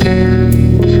understand.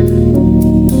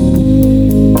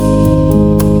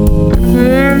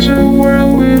 There's a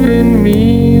world within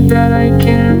me that I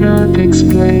cannot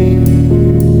explain.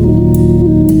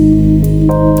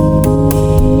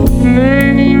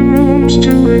 Many rooms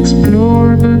to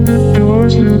explore, but the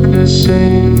doors look the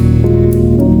same.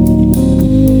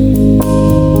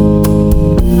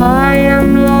 I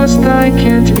am lost, I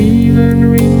can't even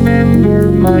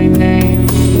remember my name.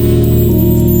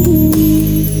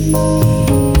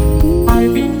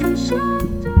 I've been for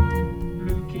some time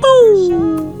looking for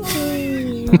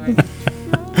something.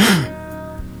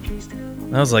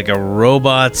 That was like a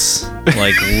robot's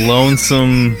like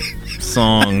lonesome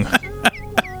song.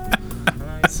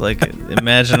 It's like,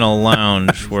 imagine a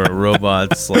lounge where a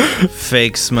robot's like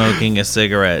fake smoking a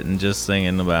cigarette and just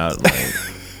singing about like,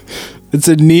 It's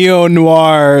a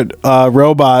neo-noir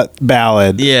robot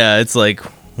ballad. yeah, it's like,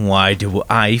 why do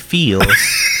I feel?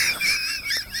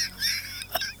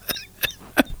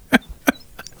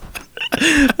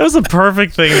 That was a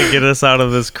perfect thing to get us out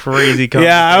of this crazy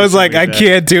conversation. Yeah, I was like, I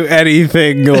can't do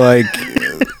anything like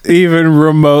even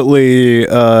remotely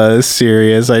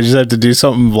serious. I just have to do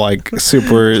something like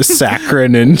super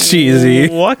saccharine and cheesy.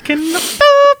 Walking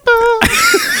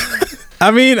I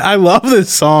mean, I love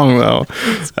this song though.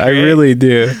 I really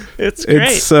do. It's great.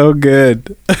 It's so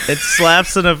good. It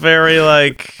slaps in a very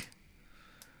like,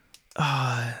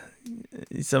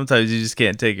 sometimes you just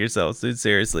can't take yourself too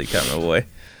seriously kind of way.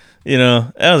 You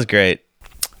know, that was great.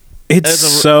 It's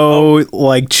so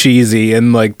like cheesy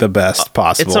in like the best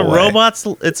possible It's a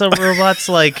way. robot's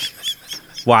like,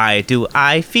 why do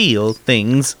I feel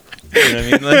things? You know what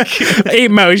I mean? Like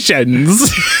Emotions.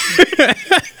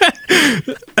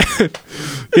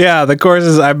 Yeah, the chorus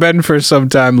is, I've been for some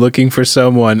time looking for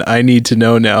someone. I need to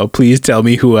know now. Please tell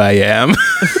me who I am.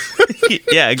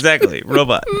 yeah, exactly.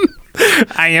 Robot.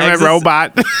 I am a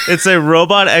robot. It's a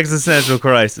robot existential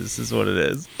crisis is what it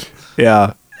is.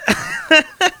 Yeah.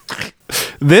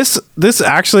 This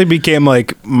actually became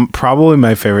like probably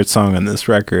my favorite song on this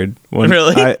record.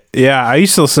 Really? I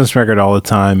used to listen to this record all the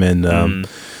time, and man,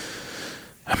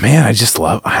 I just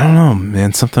love. I don't know,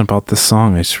 man. Something about this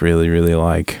song I just really, really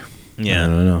like. Yeah, I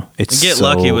don't know. It's Get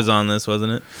Lucky was on this,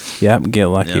 wasn't it? Yep, Get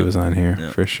Lucky Yep. was on here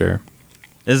Yep. for sure.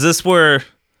 Is this where?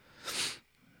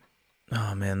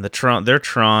 Oh man, their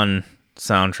Tron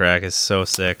soundtrack is so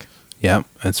sick. Yep,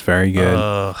 it's very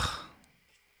good.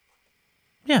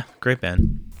 Yeah, great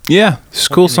band. Yeah, there's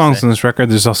cool can you songs say? on this record.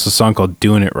 There's also a song called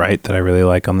 "Doing It Right" that I really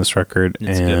like on this record.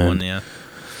 It's a good one, yeah.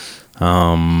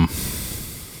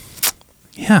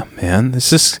 Yeah, man. It's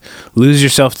just "Lose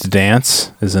Yourself to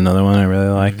Dance" is another one I really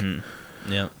like.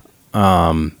 Yeah.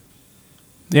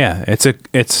 Yeah, it's a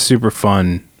super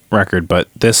fun record, but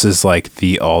this is like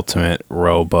the ultimate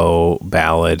robo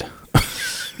ballad,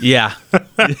 Yeah.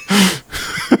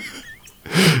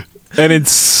 and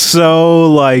it's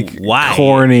so like Why?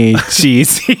 corny,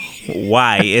 cheesy.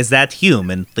 Why is that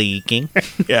human thinking?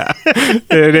 Yeah,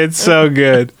 and it's so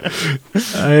good.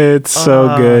 It's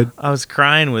so good. I was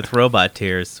crying with robot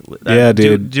tears. Yeah,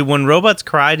 dude. Do when robots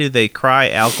cry, do they cry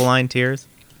alkaline tears?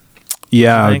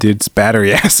 Yeah, think? dude, it's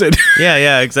battery acid.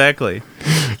 Yeah, exactly.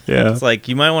 Yeah, It's like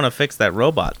you might want to fix that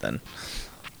robot then.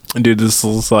 dude, this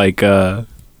is like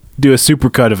do a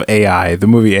supercut of AI, the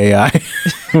movie AI,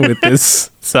 with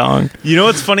this song. You know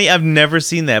what's funny? I've never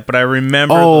seen that, but I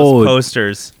remember Oh. those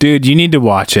posters. Dude, you need to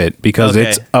watch it because Okay.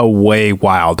 it's a way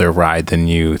wilder ride than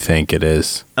you think it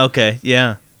is. Okay,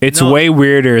 yeah. It's No. way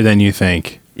weirder than you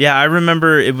think. Yeah, I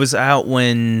remember it was out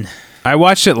when I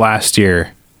watched it last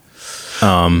year.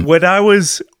 when I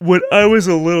was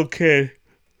a little kid.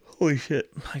 Holy shit.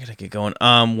 I gotta get going.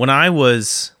 When I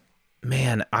was,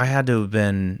 man, I had to have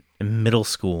been in middle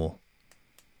school.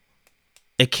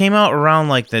 It came out around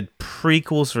like the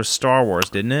prequels for Star Wars,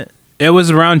 didn't it? It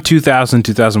was around 2000,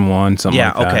 2001, something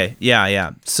Yeah, like that. okay.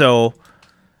 Yeah. So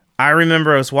I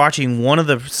remember I was watching one of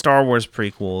the Star Wars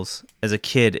prequels as a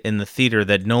kid in the theater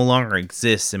that no longer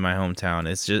exists in my hometown.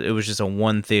 It was just a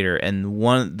one theater, and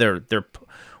one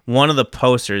of the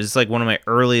posters, it's like one of my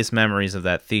earliest memories of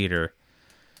that theater.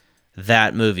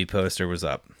 That movie poster was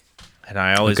up. And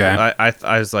I always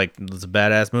I was like, it's a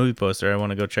badass movie poster. I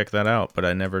want to go check that out, but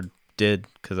I never did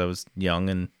because I was young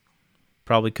and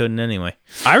probably couldn't anyway.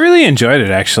 I really enjoyed it,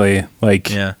 actually. Like,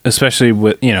 Yeah. especially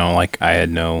with, like I had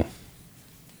no,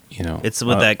 It's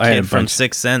with that I had kid a from bunch-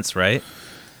 Sixth Sense, right?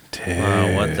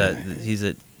 Wow, what that? He's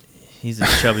a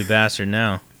chubby bastard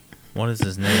now. What is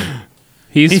his name?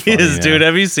 He's He funny, is, yeah. dude.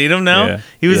 Have you seen him now? Yeah.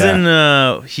 He was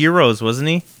Yeah. in Heroes, wasn't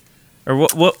he? Or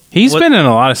what? He's what, been in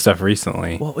a lot of stuff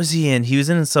recently. What was he in? He was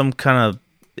in some kind of.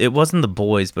 It wasn't The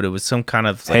Boys, but it was some kind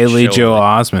of like, Haley show. Joel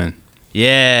Osment.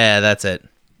 Yeah, that's it.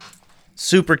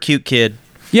 Super cute kid.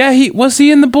 Yeah, he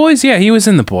in The Boys? Yeah, he was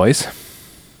in The Boys.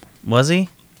 Was he?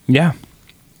 Yeah.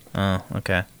 Oh,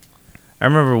 okay. I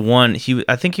remember one.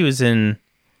 I think he was in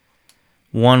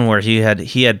one where he had.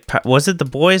 Was it The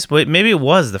Boys? Wait, maybe it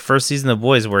was the first season of The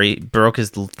Boys where he broke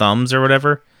his thumbs or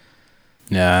whatever.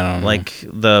 Yeah, I don't know. Like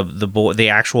the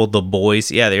actual The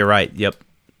Boys. Yeah, you're right. Yep.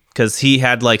 Because he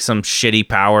had like some shitty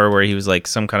power where he was like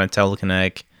some kind of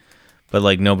telekinetic, but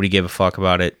like nobody gave a fuck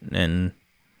about it, and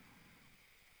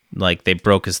like they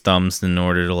broke his thumbs in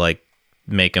order to like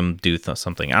make him do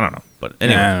something. I don't know, but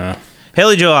anyway. I don't know.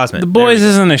 Haley Joel Osment. The Boys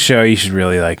isn't a show you should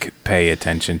really like pay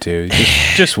attention to.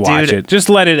 Just watch Dude. it. Just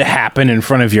let it happen in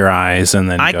front of your eyes,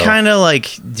 and then I go. kind of like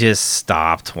just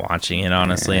stopped watching it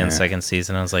honestly in the second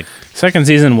season. I was like, Second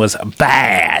season was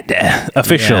bad,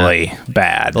 officially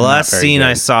bad. the last scene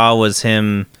I saw was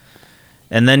him,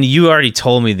 and then you already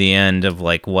told me the end of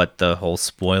like what the whole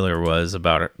spoiler was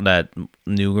about it, that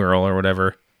new girl or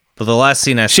whatever. But the last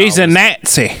scene I saw, She's a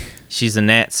Nazi. She's a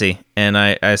Nazi, and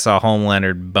I saw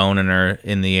Homelander boning her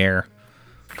in the air,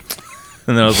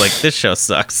 and then I was like, this show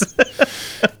sucks.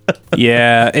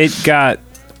 Yeah, it got.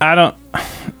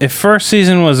 If first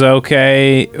season was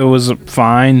okay, it was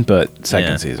fine, but second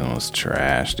Yeah. season was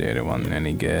trash, dude. It wasn't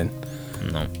any good.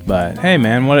 No. But hey,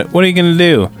 man, what are you gonna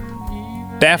do?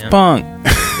 Daft Punk.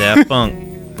 Daft Punk.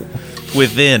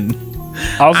 Within.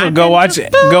 Also, go watch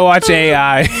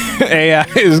AI. AI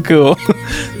is cool.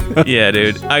 Yeah,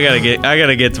 dude. I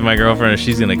gotta get to my girlfriend, or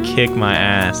she's gonna kick my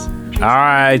ass. All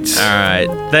right. All right.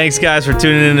 Thanks, guys, for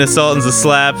tuning in to Sultans of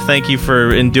Slap. Thank you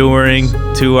for enduring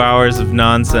 2 hours of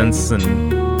nonsense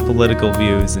and political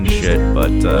views and shit. But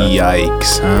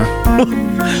Yikes,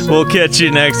 huh? we'll catch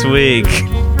you next week,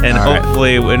 and All right.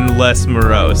 hopefully in less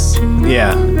morose.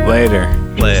 Yeah. Later.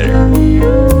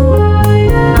 Later.